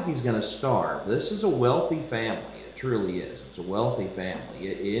it's not like he's going to starve. This is a wealthy family. It truly is. It's a wealthy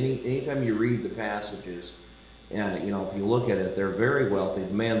family. Anytime you read the passages, and you know, if you look at it, they're very wealthy.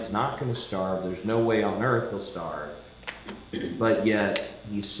 The man's not going to starve. There's no way on earth he'll starve. But yet,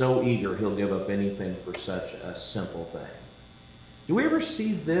 he's so eager, he'll give up anything for such a simple thing. Do we ever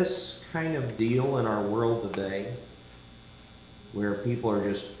see this kind of deal in our world today? Where people are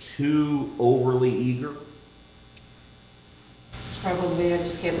just too overly eager? Probably, I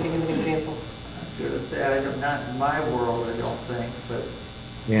just can't think of an example. I'm good at that. Not in my world, I don't think, but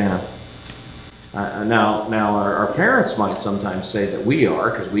Yeah. Now our parents might sometimes say that we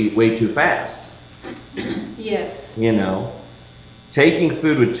are, because we eat way too fast. Yes. You know, taking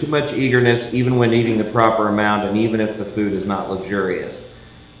food with too much eagerness, even when eating the proper amount, and even if the food is not luxurious.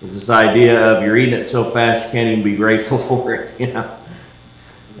 There's this idea of you're eating it so fast you can't even be grateful for it, you know.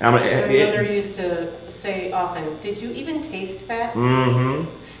 My mother used to say often, did you even taste that? Mm-hmm.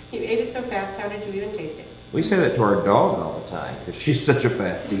 You ate it so fast, how did you even taste it? We say that to our dog all the time, because she's such a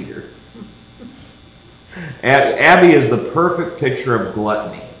fast eater. Abby is the perfect picture of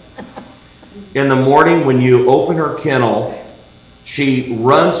gluttony. In the morning when you open her kennel, she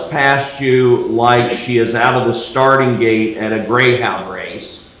runs past you like she is out of the starting gate at a greyhound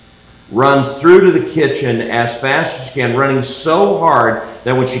race, runs through to the kitchen as fast as she can, running so hard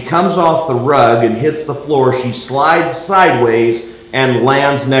that when she comes off the rug and hits the floor, she slides sideways and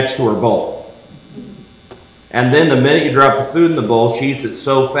lands next to her bowl. And then the minute you drop the food in the bowl, she eats it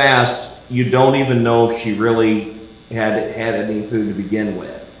so fast, you don't even know if she really had any food to begin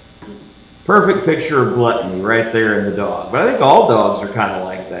with. Perfect picture of gluttony right there in the dog. But I think all dogs are kind of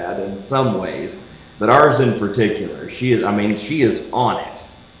like that in some ways. But ours in particular, she is on it.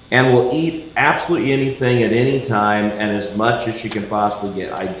 And will eat absolutely anything at any time and as much as she can possibly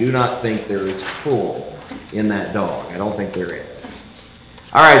get. I do not think there is full in that dog. I don't think there is.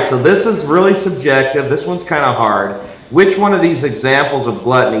 All right, so this is really subjective. This one's kind of hard. Which one of these examples of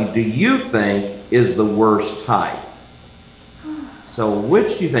gluttony do you think is the worst type? So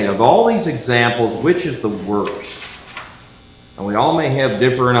which do you think, of all these examples, which is the worst? And we all may have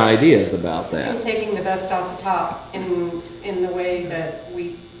different ideas about that. I'm taking the best off the top in the way that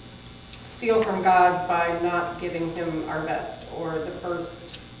we steal from God by not giving him our best or the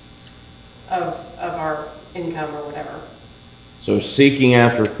first of our income or whatever. So seeking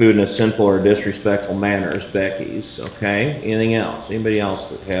after food in a sinful or disrespectful manner is Becky's, okay? Anything else? Anybody else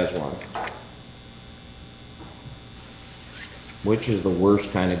that has one? Which is the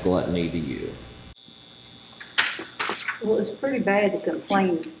worst kind of gluttony to you? Well, it's pretty bad to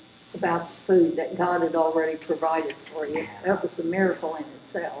complain about the food that God had already provided for you. That was a miracle in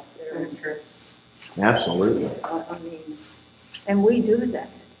itself. That's true. Absolutely. I mean, and we do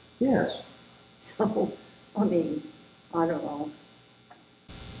that. Yes. So I mean, I don't know.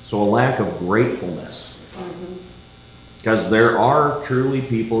 So a lack of gratefulness. Because there are truly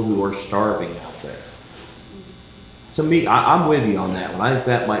people who are starving out there. To me, I'm with you on that one. I think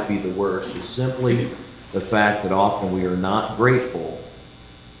that might be the worst, is simply the fact that often we are not grateful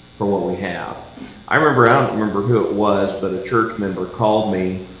for what we have. I don't remember who it was, but a church member called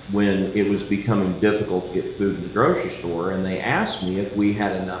me when it was becoming difficult to get food in the grocery store, and they asked me if we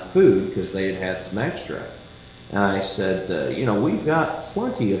had enough food because they had had some extra. And I said, we've got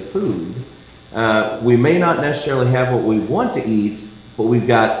plenty of food. We may not necessarily have what we want to eat, but we've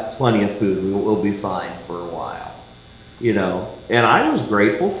got plenty of food. We'll be fine for a while. And I was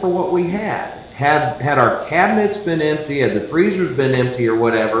grateful for what we had. Had our cabinets been empty, had the freezers been empty or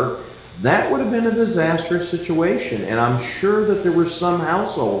whatever, that would have been a disastrous situation. And I'm sure that there were some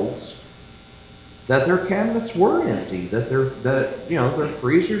households that their cabinets were empty, that their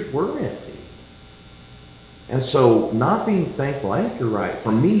freezers were empty. And so not being thankful, I think you're right.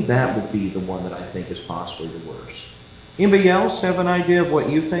 For me, that would be the one that I think is possibly the worst. Anybody else have an idea of what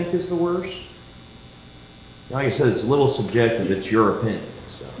you think is the worst? Like I said, it's a little subjective. It's your opinion.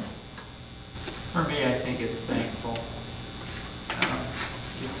 So. For me, I think it's thankful.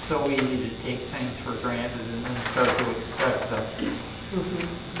 It's so easy to take things for granted and then start to expect them.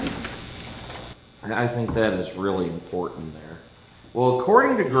 I think that is really important there. Well,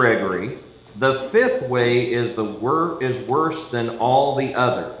 according to Gregory, the fifth way is worse than all the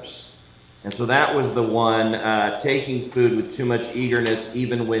others. And so that was the one, taking food with too much eagerness,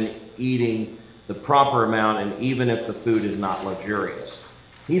 even when eating the proper amount, and even if the food is not luxurious.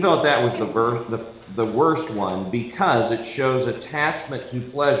 He thought that was the worst one because it shows attachment to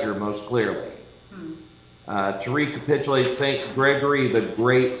pleasure most clearly. To recapitulate, St. Gregory the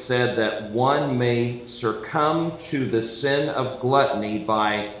Great said that one may succumb to the sin of gluttony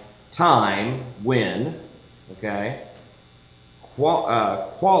by time, when,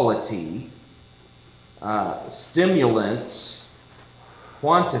 quality, stimulants,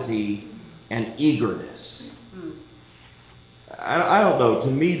 quantity, and eagerness. I don't know. To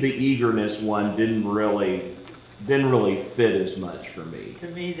me, the eagerness one didn't really fit as much for me. To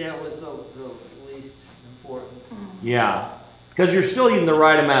me, that was the least important. Yeah, because you're still eating the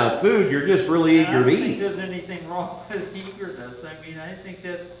right amount of food. You're just really eager to eat. I don't think there's anything wrong with eagerness. I mean, I think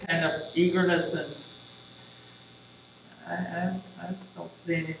that's kind of eagerness, and I don't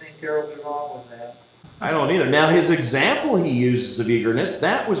see anything terribly wrong with that. I don't either. Now, his example he uses of eagerness,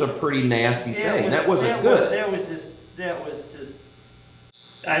 that was a pretty nasty thing. That wasn't good. That was just,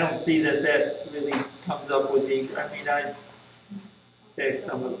 I don't see that really comes up with eagerness. I mean, I take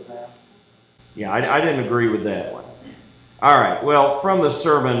some of that. Yeah, I didn't agree with that one. All right, well, from the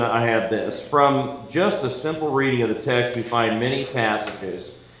sermon, I had this. From just a simple reading of the text, we find many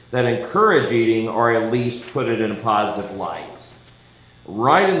passages that encourage eating, or at least put it in a positive light.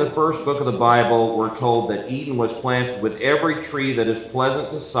 Right in the first book of the Bible, we're told that Eden was planted with every tree that is pleasant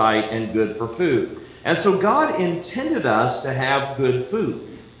to sight and good for food. And so God intended us to have good food.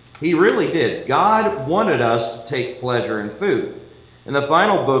 He really did. God wanted us to take pleasure in food. In the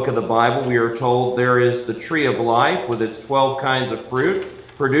final book of the Bible, we are told there is the tree of life with its 12 kinds of fruit,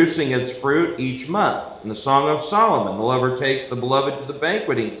 producing its fruit each month. In the Song of Solomon, the lover takes the beloved to the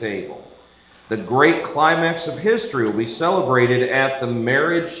banqueting table. The great climax of history will be celebrated at the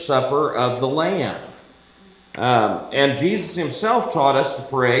marriage supper of the Lamb. And Jesus himself taught us to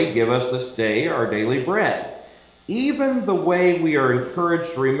pray, give us this day our daily bread. Even the way we are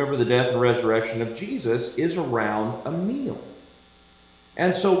encouraged to remember the death and resurrection of Jesus is around a meal.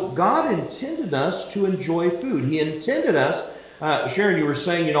 And so God intended us to enjoy food. He intended us, Sharon, you were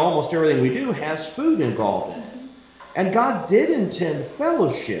saying, almost everything we do has food involved in it. And God did intend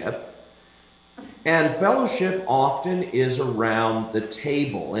fellowship. And fellowship often is around the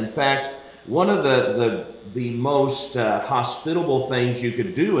table. In fact, one of the most hospitable things you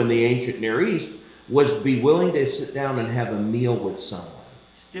could do in the ancient Near East was be willing to sit down and have a meal with someone.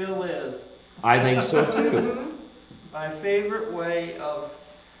 Still is. I think so too. My favorite way of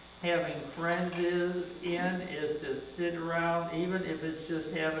having friends is to sit around, even if it's just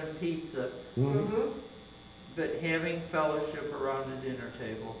having pizza, but having fellowship around the dinner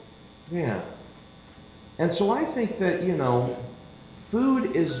table. Yeah. And so I think that,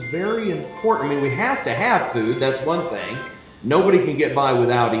 food is very important. I mean, we have to have food, that's one thing. Nobody can get by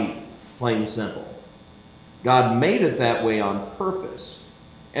without eating, plain and simple. God made it that way on purpose.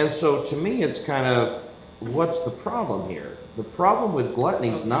 And so to me, it's kind of, what's the problem here? The problem with gluttony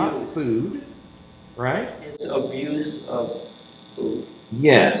is not food, right? It's abuse of food.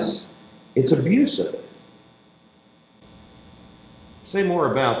 Yes, it's abuse of it. Say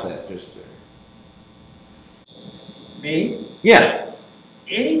more about that, just Me? Yeah.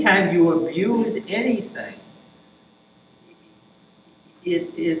 Anytime you abuse anything,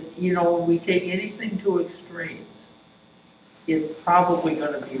 you know, when we take anything to extremes, it's probably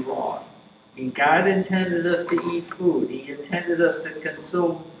going to be wrong. I mean, God intended us to eat food. He intended us to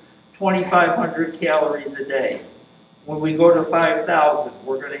consume 2,500 calories a day. When we go to 5,000,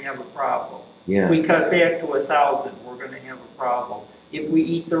 we're going to have a problem. Yeah. If we cut back to 1,000, we're going to have a problem. If we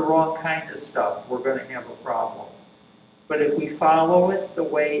eat the wrong kind of stuff, we're going to have a problem. But if we follow it the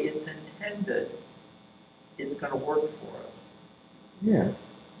way it's intended, it's going to work for us. Yeah.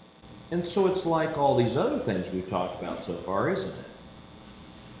 And so it's like all these other things we've talked about so far, isn't it?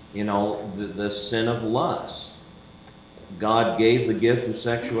 You know, the sin of lust. God gave the gift of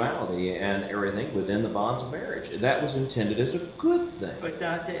sexuality and everything within the bonds of marriage. That was intended as a good thing. But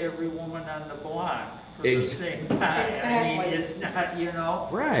not to every woman on the block for the Ex- same time. I mean, it's not, you know.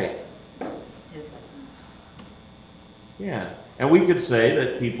 Right. It's, Yeah. And we could say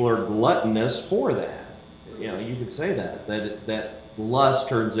that people are gluttonous for that. You know, you could say that lust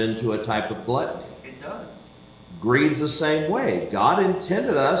turns into a type of gluttony. it does. Greed's the same way. God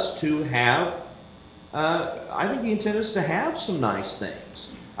intended us to have, I think He intended us to have some nice things.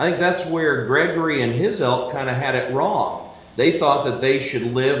 I think that's where Gregory and his ilk kind of had it wrong. They thought that they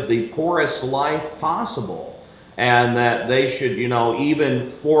should live the poorest life possible and that they should, you know, even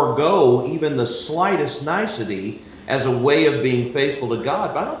forego even the slightest nicety as a way of being faithful to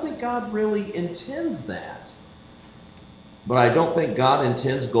God. But I don't think God really intends that. But I don't think God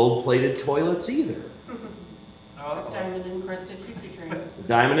intends gold-plated toilets either. Diamond encrusted choo-choo trains.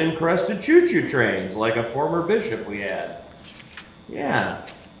 Diamond encrusted choo-choo trains, like a former bishop we had. Yeah,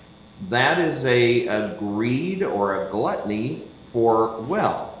 that is a greed or a gluttony for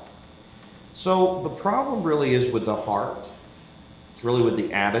wealth. So the problem really is with the heart. It's really with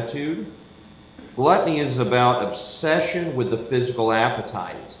the attitude. Gluttony is about obsession with the physical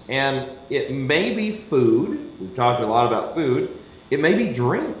appetites. And it may be food. We've talked a lot about food. It may be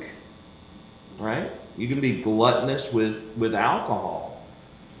drink, right? You can be gluttonous with alcohol.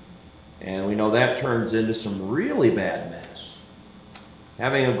 And we know that turns into some really bad mess.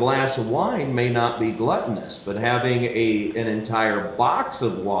 Having a glass of wine may not be gluttonous, but having an entire box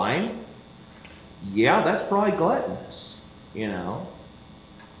of wine, yeah, that's probably gluttonous, you know.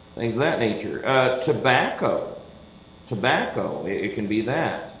 Things of that nature. Tobacco, it can be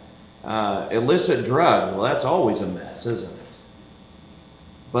that. Illicit drugs, well, that's always a mess, isn't it?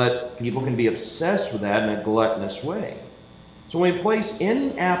 But people can be obsessed with that in a gluttonous way. So when we place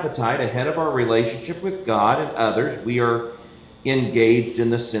any appetite ahead of our relationship with God and others, we are engaged in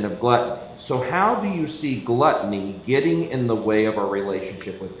the sin of gluttony. So how do you see gluttony getting in the way of our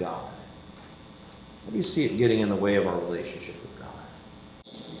relationship with God? How do you see it getting in the way of our relationship with God?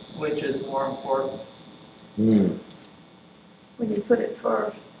 Which is more important? When you put it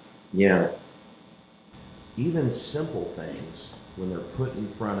first. Yeah. Even simple things, when they're put in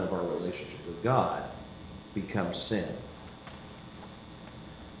front of our relationship with God, become sin.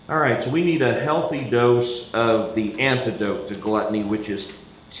 All right, so we need a healthy dose of the antidote to gluttony, which is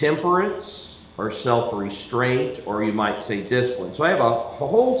temperance or self-restraint, or you might say discipline. So I have a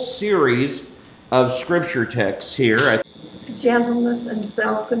whole series of scripture texts here. Gentleness and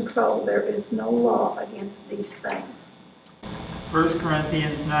self-control. There is no law against these things. 1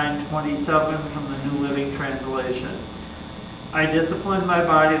 Corinthians 9:27 from the New Living Translation. I discipline my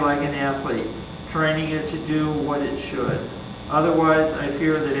body like an athlete, training it to do what it should. Otherwise, I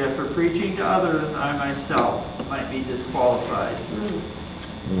fear that after preaching to others, I myself might be disqualified.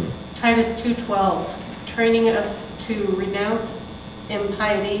 Titus 2:12, training us to renounce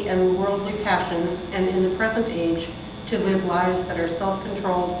impiety and worldly passions, and in the present age, to live lives that are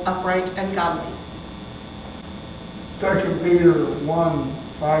self-controlled, upright, and godly. 2 Peter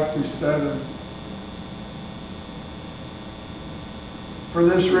 1:5-7. For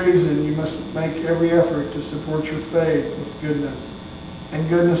this reason, you must make every effort to support your faith with goodness, and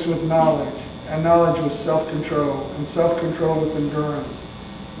goodness with knowledge, and knowledge with self-control, and self-control with endurance,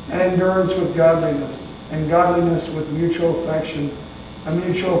 and endurance with godliness, and godliness with mutual affection, and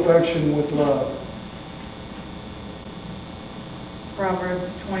mutual affection with love.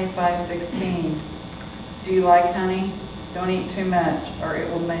 Proverbs 25:16. Do you like honey? Don't eat too much, or it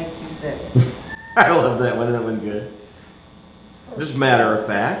will make you sick. I love that one. That one good. Just matter of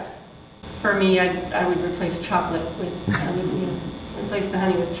fact. For me, I would replace chocolate with, replace the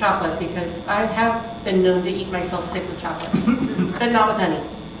honey with chocolate, because I have been known to eat myself sick with chocolate, but not with honey.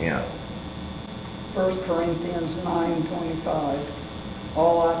 Yeah. 1 Corinthians 9:25.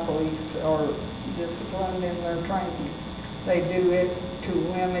 All athletes are disciplined in their training. They do it to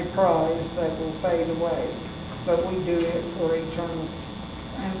win a prize that will fade away. but we do it for an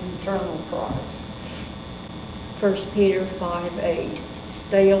eternal prize. 1 Peter 5:8.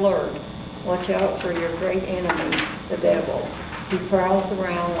 Stay alert. Watch out for your great enemy, the devil. He prowls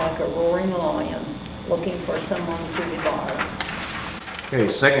around like a roaring lion, looking for someone to devour. Okay,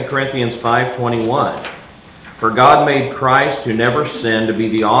 2 Corinthians 5:21. For God made Christ, who never sinned, to be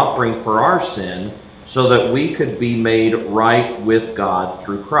the offering for our sin, so that we could be made right with God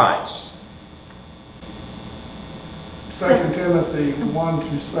through Christ. 2 Timothy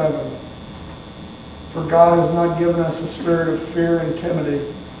 1-7. For God has not given us a spirit of fear and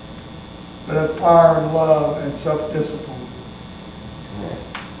timidity, but of power and love and self-discipline.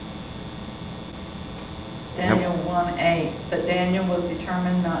 Daniel 1:8. But Daniel was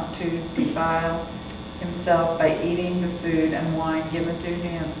determined not to defile himself by eating the food and wine given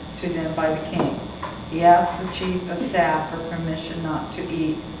to them by the king. He asked the chief of staff for permission not to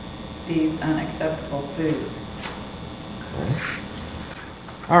eat these unacceptable foods.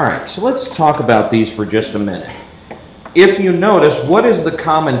 All right, so let's talk about these for just a minute. If you notice, what is the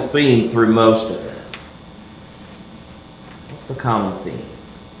common theme through most of them? What's the common theme?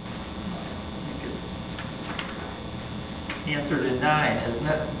 Answer to 9, isn't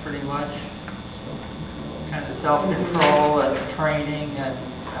it, pretty much? Kind of self-control and training and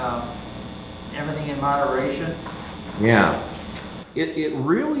everything in moderation. Yeah. It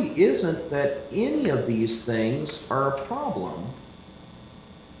really isn't that any of these things are a problem.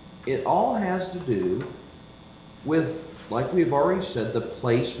 It all has to do with, like we've already said, the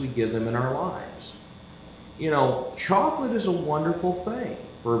place we give them in our lives. You know, chocolate is a wonderful thing.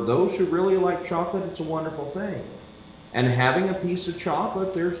 For those who really like chocolate, it's a wonderful thing. And having a piece of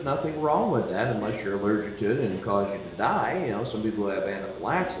chocolate, there's nothing wrong with that unless you're allergic to it and it causes you to die. You know, some people have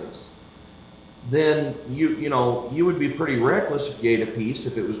anaphylaxis. Then you would be pretty reckless if you ate a piece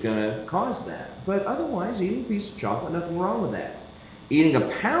if it was going to cause that. But otherwise, eating a piece of chocolate, nothing wrong with that. Eating a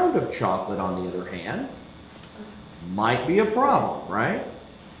pound of chocolate, on the other hand, might be a problem, right?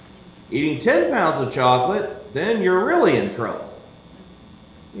 Eating 10 pounds of chocolate, then you're really in trouble.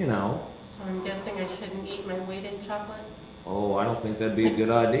 You know. So I'm guessing I shouldn't eat my weight in chocolate? Oh, I don't think that'd be a good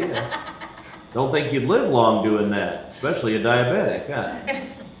idea. Don't think you'd live long doing that, especially a diabetic, huh?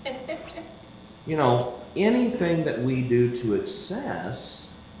 You know, anything that we do to excess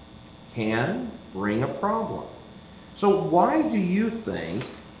can bring a problem. So why do you think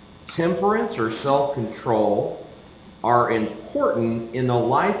temperance or self-control are important in the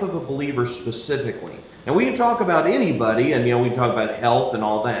life of a believer specifically? And we can talk about anybody, and we can talk about health and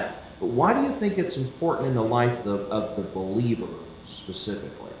all that. But why do you think it's important in the life of the believer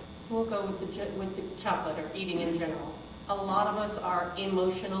specifically? We'll go with the chocolate or eating in general. A lot of us are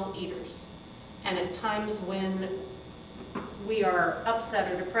emotional eaters. And at times when we are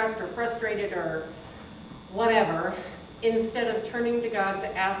upset or depressed or frustrated or whatever, instead of turning to God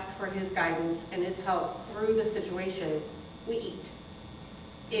to ask for His guidance and His help through the situation, we eat.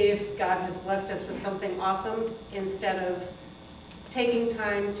 If God has blessed us with something awesome, instead of taking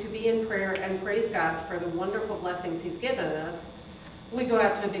time to be in prayer and praise God for the wonderful blessings He's given us, we go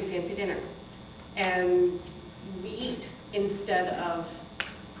out to a big fancy dinner. And we eat instead of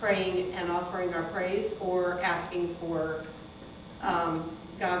praying and offering our praise or asking for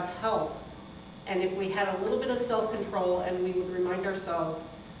God's help. And if we had a little bit of self-control and we would remind ourselves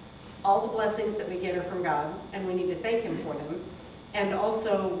all the blessings that we get are from God and we need to thank Him for them. And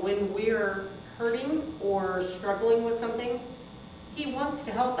also when we're hurting or struggling with something, He wants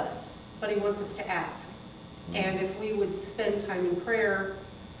to help us, but He wants us to ask. And if we would spend time in prayer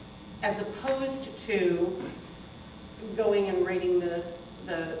as opposed to going and raiding the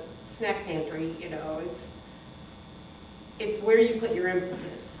snack pantry, it's where you put your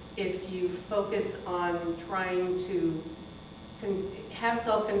emphasis. If you focus on trying to have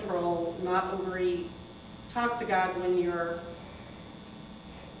self-control, not overeat, talk to God when you're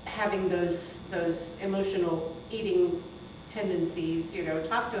having those emotional eating tendencies,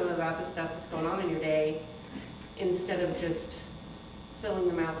 talk to Him about the stuff that's going on in your day instead of just filling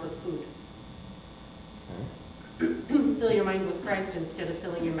the mouth with food. Fill your mind with Christ instead of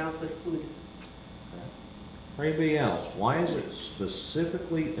filling your mouth with food. For anybody else, why is it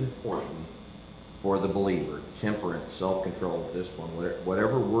specifically important for the believer? Temperance, self-control, discipline,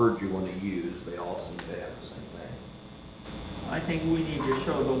 whatever word you want to use, they all seem to have the same thing. I think we need to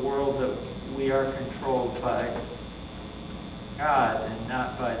show the world that we are controlled by God and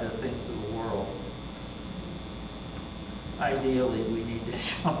not by the things of the world. Ideally, we need to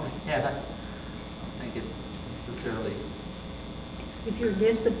show that. I don't think it's necessarily. If you're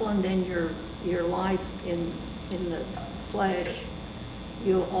disciplined in your life in the flesh,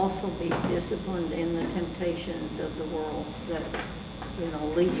 You'll also be disciplined in the temptations of the world that,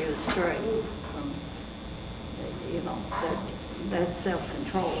 lead you astray from, that's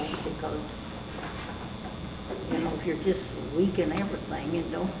self-control, because, if you're just weak in everything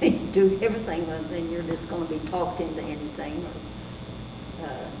and don't do everything, then you're just going to be talked into anything.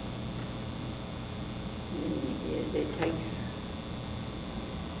 It takes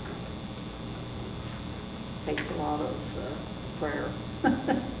a lot of prayer.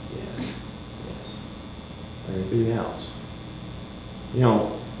 Yes. Anybody else?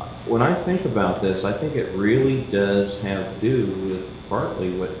 When I think about this, I think it really does have to do with partly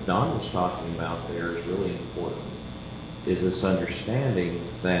what Don was talking about there is really important, is this understanding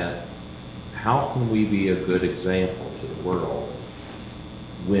that how can we be a good example to the world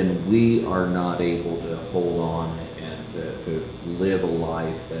when we are not able to hold on and to live a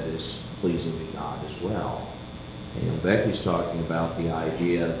life that is pleasing to God as well. Becky's talking about the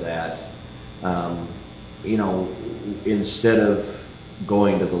idea that, instead of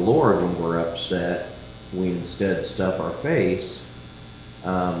going to the Lord when we're upset, we instead stuff our face.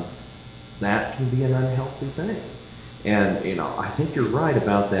 That can be an unhealthy thing. And, I think you're right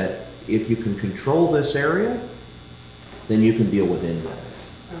about that. If you can control this area, then you can deal with any of it.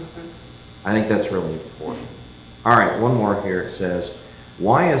 I think that's really important. All right, one more here. It says,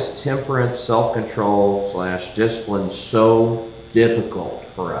 why is temperance, self-control / discipline so difficult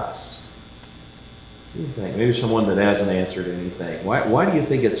for us? What do you think? Maybe someone that hasn't answered anything. Why do you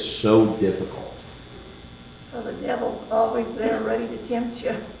think it's so difficult? Well, the devil's always there ready to tempt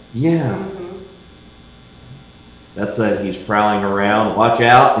you. Yeah. That's that he's prowling around. Watch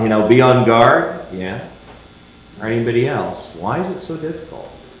out, be on guard. Yeah. Or anybody else? Why is it so difficult?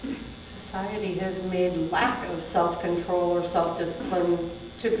 Society has made lack of self-control or self-discipline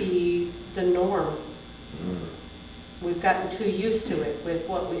to be the norm. We've gotten too used to it with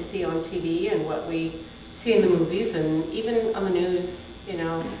what we see on TV and what we see in the movies and even on the news.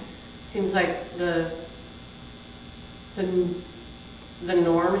 Seems like the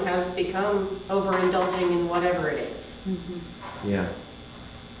norm has become overindulging in whatever it is. Yeah.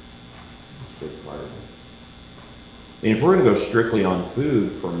 That's a big part of it. If we're going to go strictly on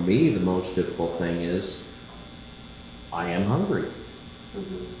food, for me, the most difficult thing is I am hungry.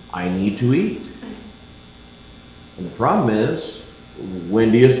 I need to eat. And the problem is,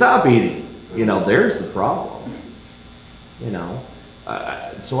 when do you stop eating? There's the problem.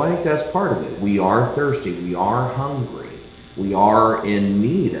 So I think that's part of it. We are thirsty. We are hungry. We are in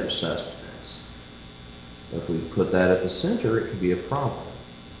need of sustenance. If we put that at the center, it could be a problem.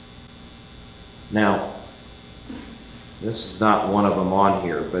 Now, this is not one of them on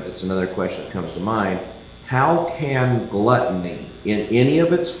here, but it's another question that comes to mind. How can gluttony, in any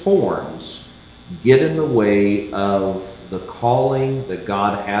of its forms, get in the way of the calling that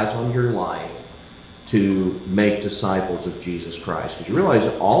God has on your life to make disciples of Jesus Christ? Because you realize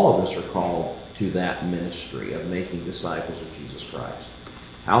all of us are called to that ministry of making disciples of Jesus Christ.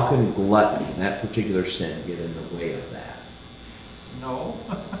 How can gluttony, that particular sin, get in the way of that? No.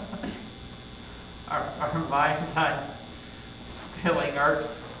 Our minds on filling our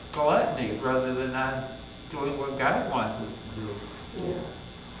gluttony rather than on doing what God wants us to do. Yeah.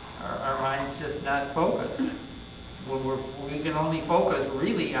 Our mind's just not focused. We can only focus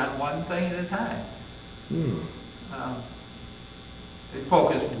really on one thing at a time. We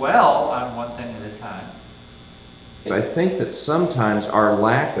focus well on one thing at a time. So I think that sometimes our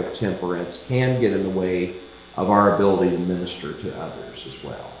lack of temperance can get in the way of our ability to minister to others as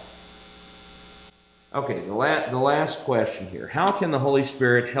well. Okay, the last question here. How can the Holy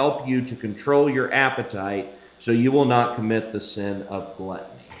Spirit help you to control your appetite so you will not commit the sin of gluttony?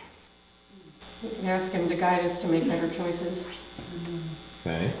 We can ask Him to guide us to make better choices.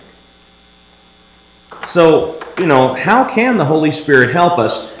 Okay. So, how can the Holy Spirit help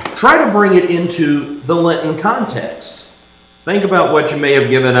us? Try to bring it into the Lenten context. Think about what you may have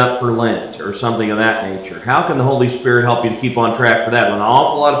given up for Lent or something of that nature. How can the Holy Spirit help you to keep on track for that? When an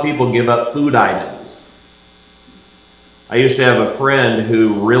awful lot of people give up food items. I used to have a friend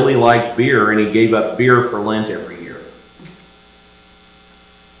who really liked beer, and he gave up beer for Lent every year.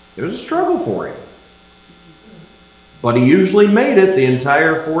 It was a struggle for him. But he usually made it the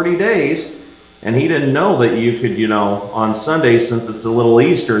entire 40 days, and he didn't know that you could, on Sundays, since it's a little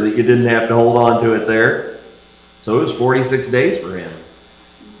Easter, that you didn't have to hold on to it there. So it was 46 days for him.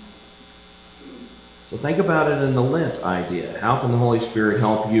 So think about it in the Lent idea. How can the Holy Spirit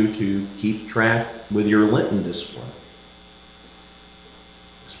help you to keep track with your Lenten discipline?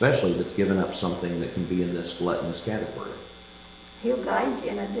 Especially if it's given up something that can be in this gluttonous category. He'll guide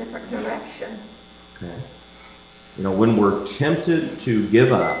you in a different direction. Okay. when we're tempted to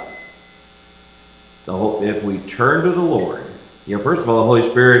give up, if we turn to the Lord, first of all, the Holy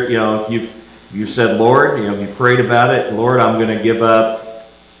Spirit, if you've said, Lord, if you prayed about it, Lord, I'm going to give up,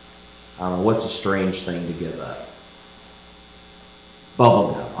 I don't know, what's a strange thing to give up?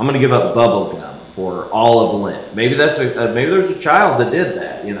 Bubble gum. I'm going to give up bubble gum for all of Lent. Maybe there's a child that did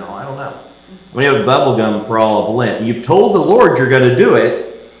that, I don't know. I'm going to have bubble gum for all of Lent. You've told the Lord you're going to do it.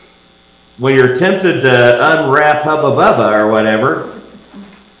 When you're tempted to unwrap Hubba Bubba or whatever,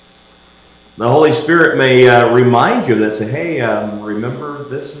 the Holy Spirit may remind you of that. Say, hey, remember,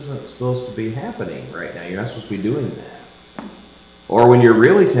 this isn't supposed to be happening right now. You're not supposed to be doing that. Or when you're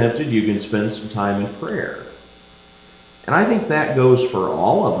really tempted, you can spend some time in prayer. And I think that goes for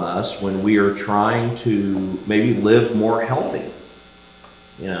all of us when we are trying to maybe live more healthy.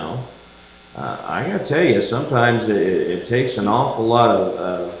 I got to tell you, sometimes it takes an awful lot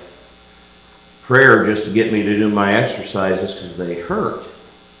of prayer just to get me to do my exercises because they hurt.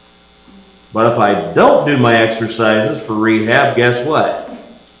 But if I don't do my exercises for rehab, guess what?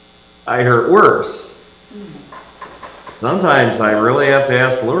 I hurt worse. Sometimes I really have to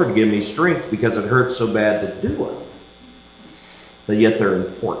ask the Lord to give me strength because it hurts so bad to do them. But yet they're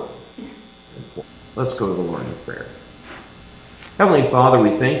important. Let's go to the Lord in prayer. Heavenly Father, we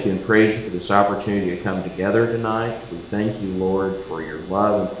thank you and praise you for this opportunity to come together tonight. We thank you, Lord, for your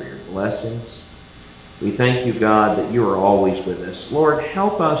love and for your blessings. We thank you, God, that you are always with us. Lord,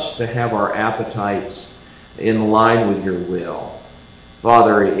 help us to have our appetites in line with your will.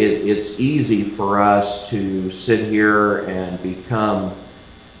 Father, it's easy for us to sit here and become,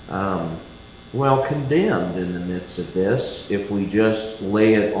 condemned in the midst of this if we just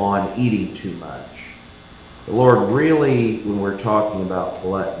lay it on eating too much. But Lord, really, when we're talking about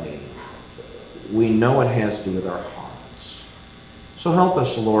gluttony, we know it has to do with our hearts. So help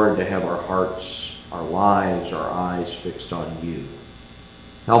us, Lord, to have our hearts, our lives, our eyes fixed on you.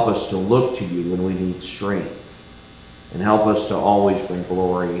 Help us to look to you when we need strength. And help us to always bring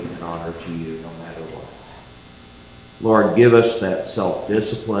glory and honor to you no matter what. Lord, give us that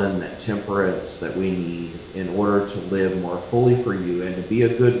self-discipline, that temperance that we need in order to live more fully for you and to be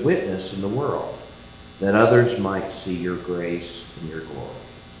a good witness in the world, that others might see your grace and your glory.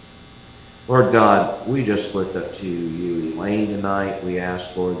 Lord God, we just lift up to you Elaine tonight. We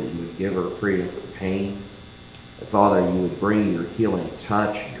ask, Lord, that you would give her freedom from pain. That, Father, you would bring your healing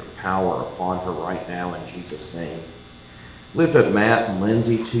touch and your power upon her right now in Jesus' name. Lift up Matt and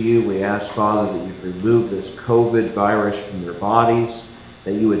Lindsay to you. We ask, Father, that you'd remove this COVID virus from their bodies,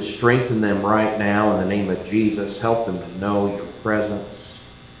 that you would strengthen them right now in the name of Jesus. Help them to know your presence.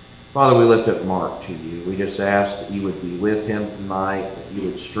 Father, we lift up Mark to you. We just ask that you would be with him tonight, that you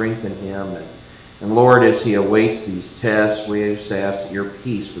would strengthen him. And Lord, as he awaits these tests, we just ask that your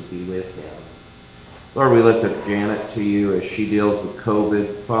peace would be with him. Lord, we lift up Janet to you as she deals with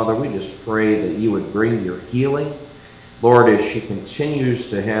COVID. Father, we just pray that you would bring your healing. Lord, as she continues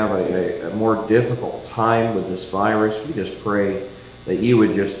to have a more difficult time with this virus, we just pray that you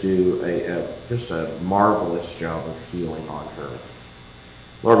would just do a marvelous job of healing on her.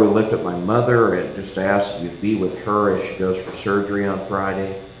 Lord, we lift up my mother and just ask that you be with her as she goes for surgery on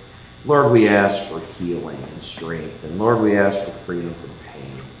Friday. Lord, we ask for healing and strength. And Lord, we ask for freedom from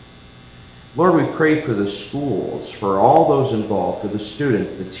pain. Lord, we pray for the schools, for all those involved, for the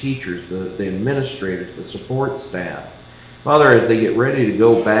students, the teachers, the administrators, the support staff. Father, as they get ready to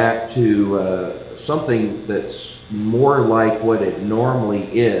go back to something that's more like what it normally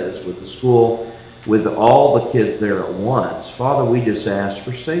is with the school, with all the kids there at once, Father, we just ask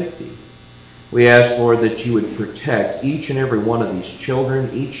for safety. We ask, Lord, that you would protect each and every one of these children,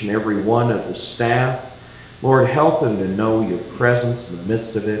 each and every one of the staff. Lord, help them to know your presence in the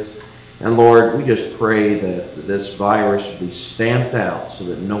midst of it. And Lord, we just pray that this virus will be stamped out so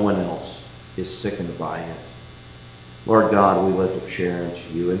that no one else is sickened by it. Lord God, we lift up Sharon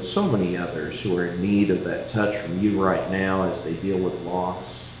to you and so many others who are in need of that touch from you right now as they deal with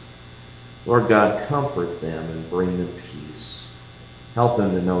loss. Lord God, comfort them and bring them peace. Help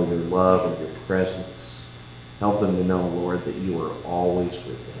them to know your love and your presence. Help them to know, Lord, that you are always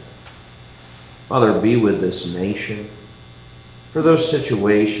with them. Father, be with this nation. For those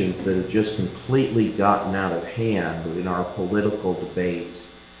situations that have just completely gotten out of hand in our political debate,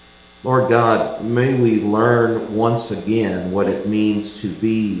 Lord God, may we learn once again what it means to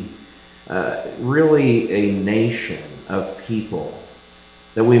be really a nation of people,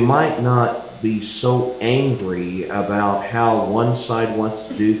 that we might not be so angry about how one side wants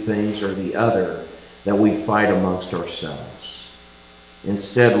to do things or the other that we fight amongst ourselves.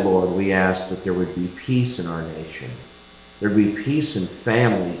 Instead, Lord, we ask that there would be peace in our nation. There'd be peace in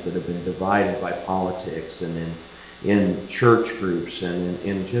families that have been divided by politics and in church groups and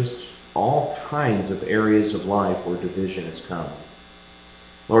in just all kinds of areas of life where division has come.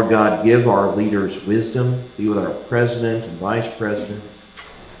 Lord God, give our leaders wisdom. Be with our president and vice president.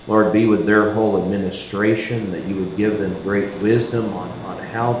 Lord, be with their whole administration, that you would give them great wisdom on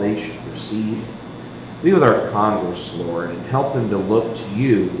how they should proceed. Be with our Congress, Lord, and help them to look to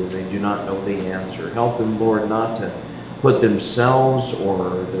you when they do not know the answer. Help them, Lord, not to put themselves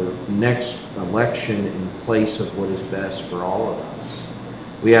or their next election in place of what is best for all of us.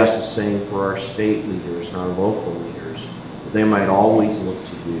 We ask the same for our state leaders and our local leaders, that they might always look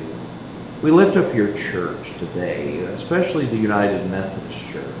to you. We lift up your church today, especially the United Methodist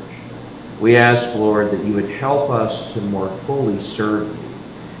Church. We ask, Lord, that you would help us to more fully serve you.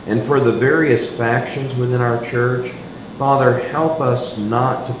 And for the various factions within our church, Father, help us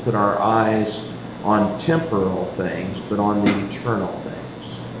not to put our eyes on temporal things, but on the eternal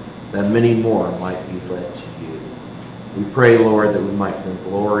things, that many more might be led to you. We pray, Lord, that we might bring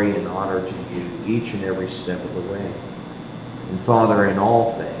glory and honor to you each and every step of the way. And Father, in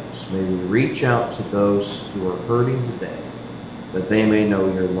all things, may we reach out to those who are hurting today, that they may know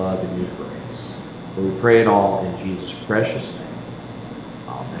your love and your grace. For we pray it all in Jesus' precious name.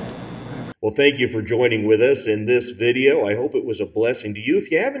 Amen. Well, thank you for joining with us in this video. I hope it was a blessing to you. If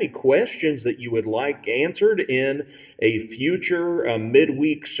you have any questions that you would like answered in a future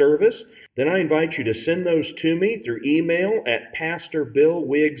midweek service, then I invite you to send those to me through email at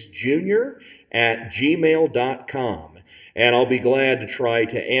pastorbillwiggsjr@gmail.com. And I'll be glad to try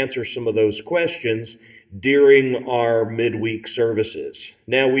to answer some of those questions during our midweek services.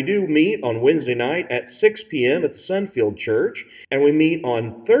 Now, we do meet on Wednesday night at 6 p.m. at the Sunfield Church, and we meet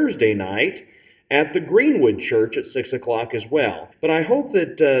on Thursday night at the Greenwood Church at 6 o'clock as well. But I hope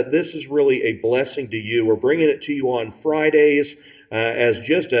that this is really a blessing to you. We're bringing it to you on Fridays as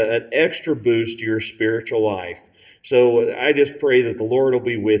just an extra boost to your spiritual life. So I just pray that the Lord will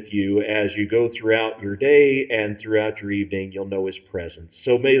be with you as you go throughout your day and throughout your evening. You'll know his presence.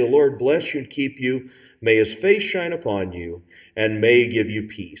 So may the Lord bless you and keep you. May his face shine upon you and may give you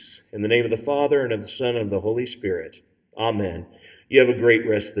peace. In the name of the Father and of the Son and of the Holy Spirit. Amen. You have a great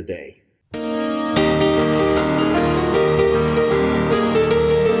rest of the day.